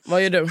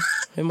 Vad gör du?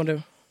 Hur mår du? Det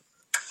är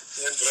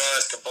bra,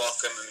 jag ska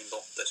baka med min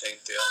dotter,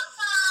 tänkte jag.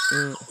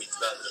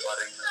 Skitväder, det bara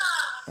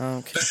regnar.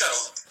 Okay.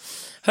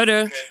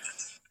 Hörru,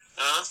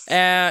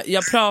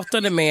 jag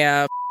pratade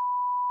med...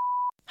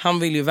 Han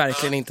vill ju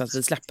verkligen inte att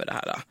vi släpper det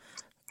här.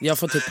 Jag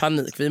får typ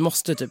panik, vi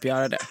måste typ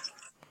göra det.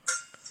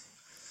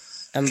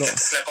 Ändå. Jag kan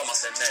inte släppa om man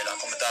säger nej, han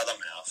kommer döda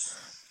mig. Alltså.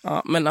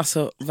 Ja, men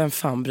alltså, vem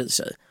fan bryr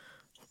sig?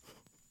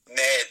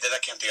 Nej, det där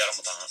kan jag inte göra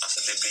mot honom. Alltså,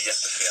 det blir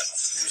jättefel.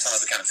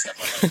 Du kan inte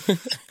släppa det.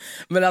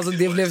 Men alltså,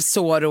 det blev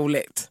så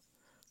roligt.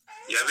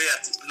 Jag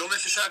vet, låt mig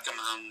försöka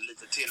med han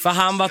lite till. För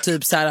han var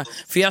typ så här,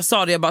 för jag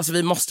sa det, jag bara, alltså,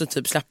 vi måste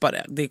typ släppa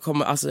det. Det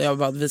kommer, alltså, jag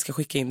bara, vi ska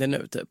skicka in det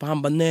nu typ. Och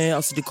han bara, nej,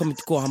 alltså det kommer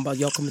inte gå. Han bara,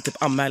 jag kommer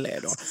typ anmäla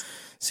er då.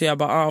 Så jag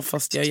bara,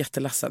 fast jag är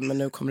jätteledsen, men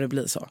nu kommer det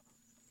bli så.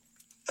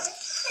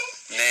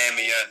 Nej,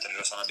 men gör inte det,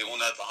 Rosanna. Det är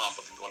onödigt att ha han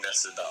på din dåliga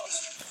sida. Alltså.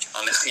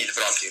 Han är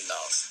skitbra kille,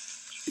 alltså.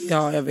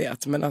 Ja, jag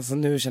vet, men alltså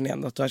nu känner jag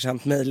ändå att du har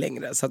känt mig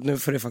längre. Så att nu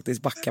får du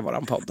faktiskt backa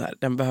våran podd här.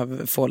 Den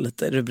behöver få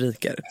lite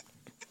rubriker.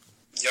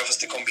 Ja,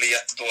 fast det kommer bli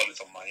jättedåligt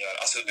om man gör.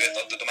 Alltså, du vet,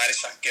 de här är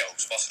tjackiga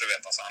också, vad så du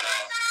vet. Alltså, han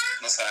har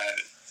någon så här...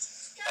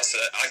 Alltså,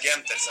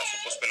 agenter, så här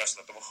fotbollsspelare, så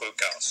att de är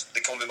sjuka. Alltså.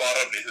 Det kommer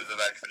bara bli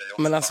huvudvärk för dig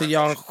också. Men alltså,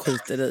 jag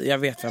skiter i. Jag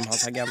vet vem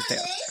hans agent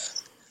är.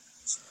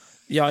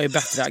 Jag är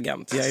bättre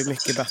agent. Jag är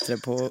mycket bättre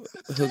på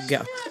att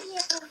hugga.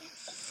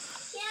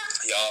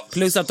 Ja.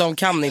 Plus att de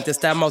kan inte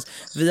stämma oss.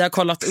 Vi har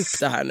kollat upp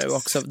det här nu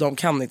också. De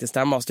kan inte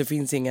stämma oss. Det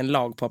finns ingen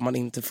lag på att man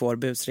inte får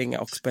busringa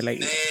och spela in.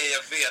 Nej,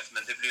 jag vet,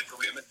 men det blir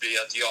problemet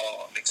blir att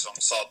jag liksom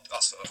sa att,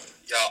 alltså,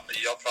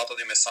 jag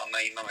pratade med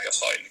Sanna innan och jag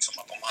sa ju liksom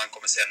att om han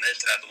kommer säga nej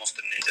till det här, då måste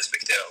ni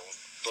respektera. Och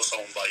då sa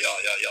hon bara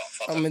ja,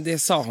 fattar. Ja, men det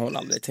sa hon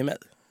aldrig till mig.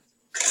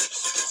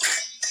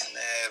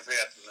 Nej, jag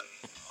vet, men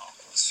ja,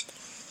 alltså,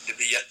 det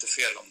blir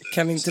jättefel om du...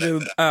 Kan inte du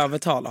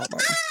övertala honom?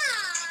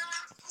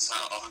 Alltså,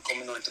 han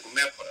kommer nog inte gå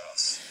med på det,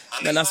 alltså.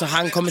 Men alltså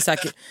han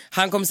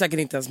kommer säkert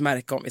inte ens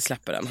märka om vi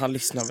släpper den. Han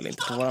lyssnar väl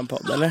inte på våran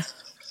podd, eller?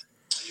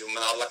 Jo,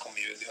 men alla kommer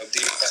ju... Det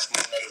är ju fast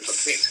många runt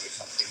omkring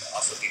liksom.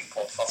 Alltså din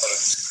podd, fattar du?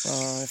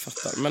 Ja, jag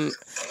fattar. Men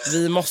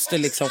vi måste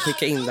liksom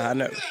skicka in det här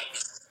nu.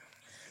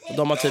 Och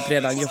de har typ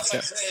redan gjort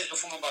det. Nej, då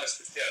får man bara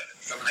respektera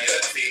det. Jag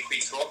vet att det är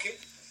skittråkigt.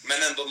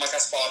 ändå man kan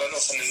spara det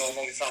och sen någon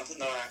gång i framtiden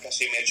när han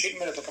kanske är mer chill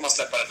med det, då kan man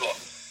släppa det då.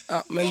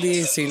 Ja, men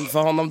det är synd för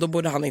honom. Då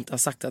borde han inte ha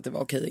sagt att det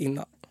var okej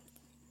innan.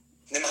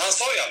 Nej, men han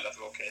sa ju aldrig att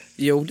det var okej.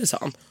 Jo, det sa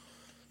han.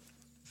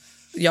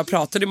 Jag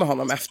pratade med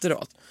honom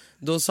efteråt.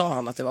 Då sa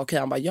han att det var okej.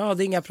 Han bara, ja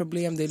det är inga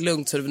problem, det är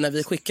lugnt. Så när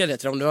vi skickade det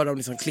till dem, då har de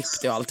liksom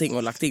klippt det och allting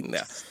och lagt in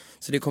det.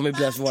 Så det kommer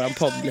bli att våran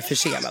podd blir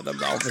försenad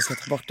om vi ska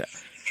ta bort det.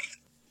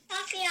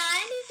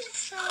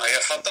 Ja,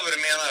 jag fattar vad du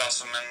menar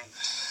alltså, men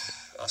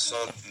alltså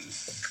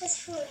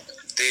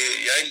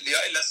jag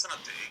är ledsen att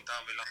inte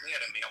han vill ha med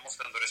det, men jag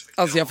måste ändå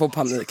respektera. Alltså jag får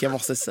panik, jag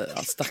måste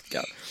säga,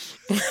 stackar.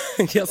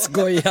 Jag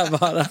skojar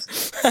bara.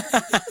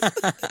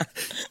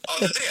 Ja,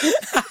 det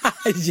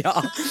är det.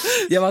 Ja,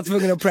 jag var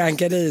tvungen att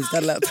pranka dig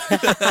istället.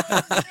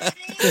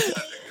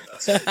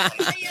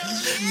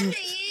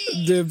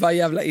 Du är bara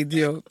jävla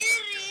idiot.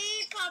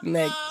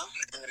 Nej.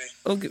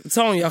 Och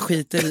sa hon, jag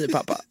skiter i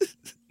pappa.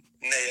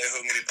 Nej, jag är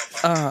hungrig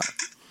pappa. Aha.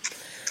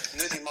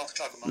 Nu är din mat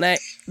klar, gumman. Nej,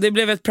 det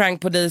blev ett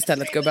prank på dig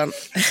istället, gubben.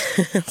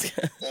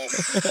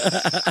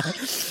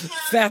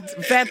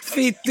 Fett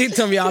fittigt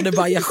om jag hade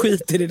bara, jag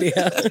skiter i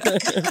det.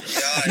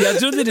 Jag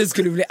trodde det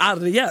skulle bli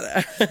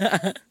argare.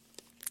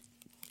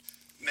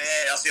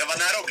 Nej, alltså jag var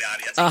nära att bli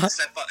arg.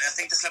 Jag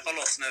tänkte släppa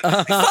loss nu.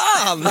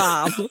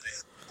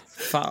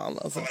 Fan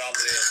alltså. För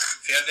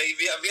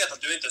jag vet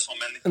att du inte är sån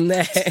människa.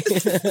 Nej.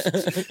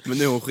 Men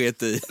nu hon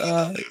sket i.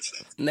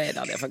 Nej, det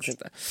hade jag faktiskt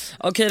inte.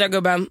 Okej då,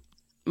 gubben.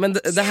 Men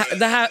det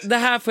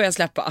här får jag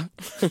släppa.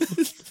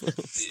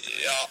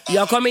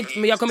 Jag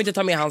kommer inte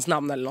ta med hans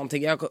namn eller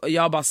någonting.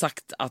 Jag har bara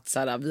sagt att så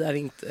här, vi är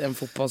inte en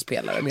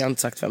fotbollsspelare. Men jag har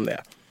inte sagt vem det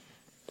är.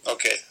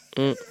 Okej.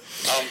 Ta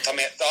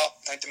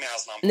inte med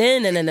hans namn.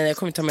 Nej, jag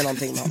kommer inte ta med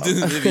någonting med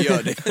honom. Vi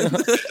gör det.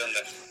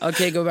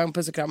 Okej, gubben,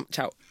 puss och kram.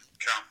 Ciao.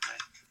 Kram, hej.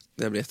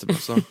 Det blir jättebra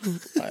så.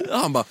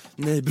 Han bara,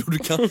 nej bror du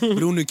kan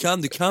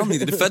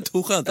inte. Det är fett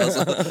oskönt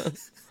alltså.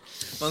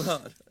 Man hör.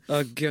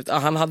 Gud.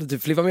 Han hade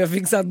typ flippat, men jag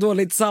fick så här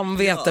dåligt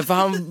samvete för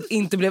han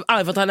inte blev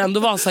arg, för att han ändå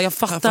var så här, jag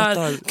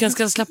fattar. Kanske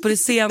ska släppa det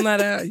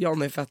senare.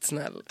 John är fett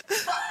snäll.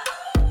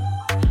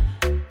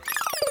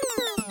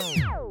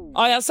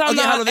 Ja,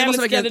 Sanna,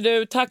 älskade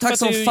du. Tack för att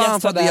du gästade. Tack som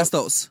fan för att du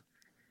gästade oss.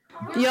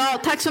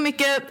 Ja, tack så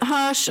mycket.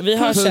 Vi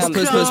hörs sen.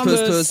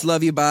 Puss.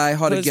 Love you, bye.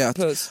 Ha det gött.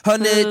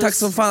 Hörrni, tack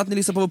som fan att ni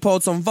lyssnar på vår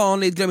podd som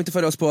vanligt. Glöm inte att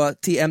följa oss på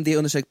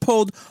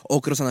TMD_podd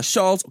och Rosanna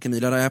Charles och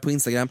Emilia Raja på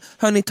Instagram.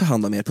 Hörni, ta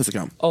hand om er. Puss och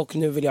kram. Och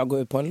nu vill jag gå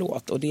ut på en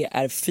låt, och det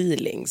är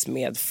Feelings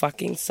med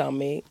fucking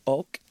Sammy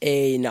och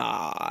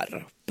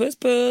Einar.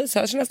 Puss.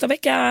 Hörs nästa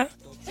vecka.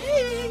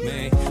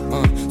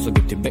 Såg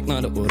upp till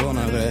becknade och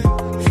rånare.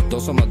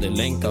 De som hade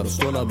längtar och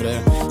stålar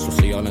bre.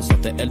 Socialen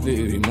satte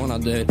LVU i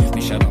månader.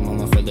 Min kära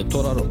mamma fällde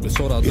tårar och blev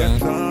sårad. Jag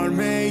tar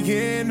mig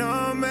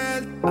igenom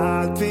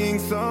allting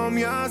som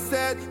jag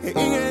sett.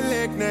 Är ingen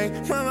lek,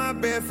 nej, mamma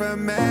ber för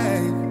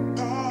mig.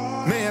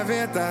 Men jag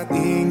vet att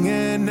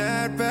ingen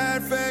är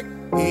perfekt.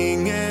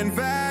 Ingen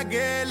väg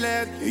är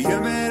lätt. Jag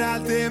gömmer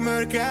allt det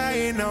mörka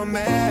inom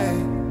mig.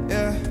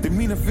 Yeah. Det är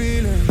mina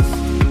feelings.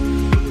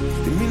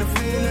 Det är mina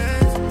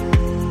feelings.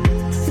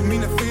 Det är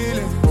mina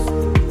feelings.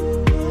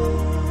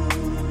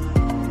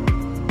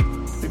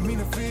 Det är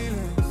mina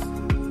feelings.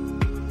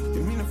 Det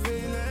är mina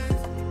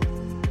feelings.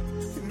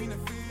 Det är mina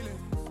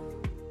feelings.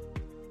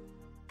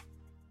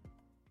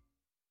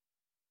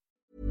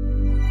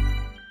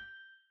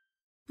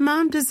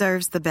 Mom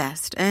deserves the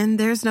best, and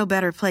there's no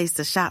better place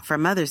to shop for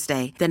Mother's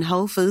Day than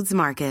Whole Foods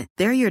Market.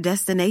 They're your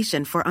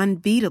destination for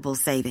unbeatable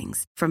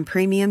savings, from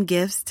premium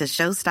gifts to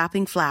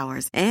show-stopping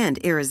flowers and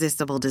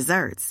irresistible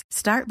desserts.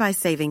 Start by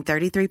saving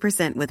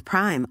 33% with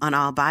Prime on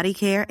all body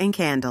care and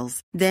candles.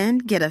 Then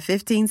get a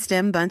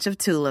 15-stem bunch of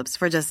tulips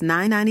for just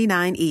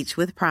 $9.99 each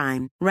with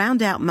Prime.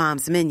 Round out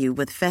Mom's menu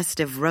with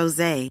festive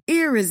rosé,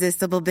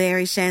 irresistible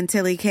berry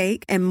chantilly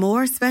cake, and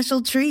more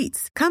special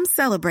treats. Come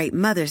celebrate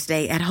Mother's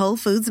Day at Whole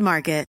Foods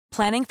Market.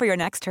 Planning for your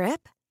next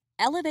trip?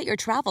 Elevate your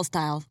travel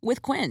style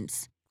with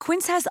Quince.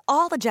 Quince has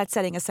all the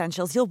jet-setting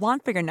essentials you'll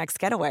want for your next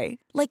getaway,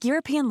 like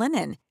European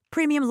linen,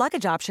 premium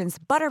luggage options,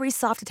 buttery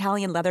soft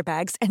Italian leather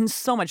bags, and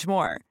so much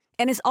more.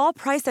 And is all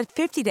priced at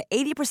 50 to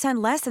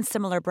 80% less than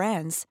similar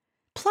brands.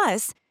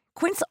 Plus,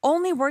 Quince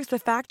only works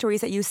with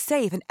factories that use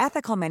safe and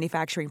ethical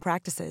manufacturing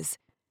practices.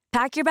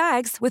 Pack your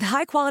bags with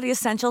high-quality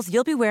essentials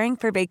you'll be wearing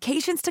for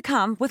vacations to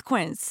come with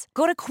Quince.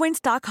 Go to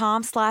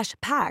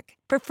quince.com/pack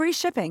for free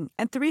shipping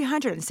and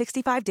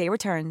 365-day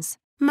returns.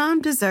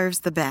 Mom deserves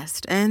the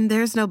best, and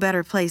there's no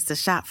better place to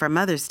shop for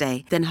Mother's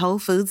Day than Whole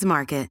Foods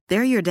Market.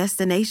 They're your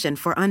destination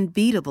for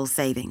unbeatable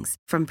savings,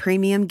 from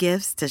premium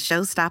gifts to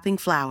show-stopping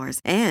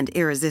flowers and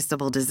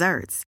irresistible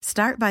desserts.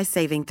 Start by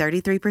saving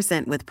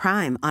 33% with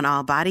Prime on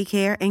all body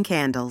care and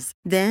candles.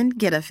 Then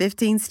get a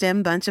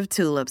 15-stem bunch of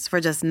tulips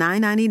for just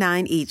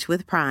 $9.99 each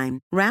with Prime.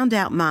 Round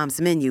out Mom's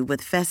menu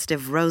with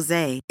festive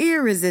rosé,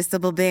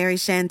 irresistible berry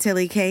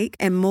chantilly cake,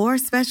 and more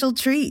special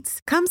treats.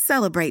 Come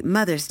celebrate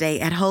Mother's Day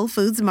at Whole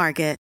Foods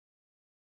Market.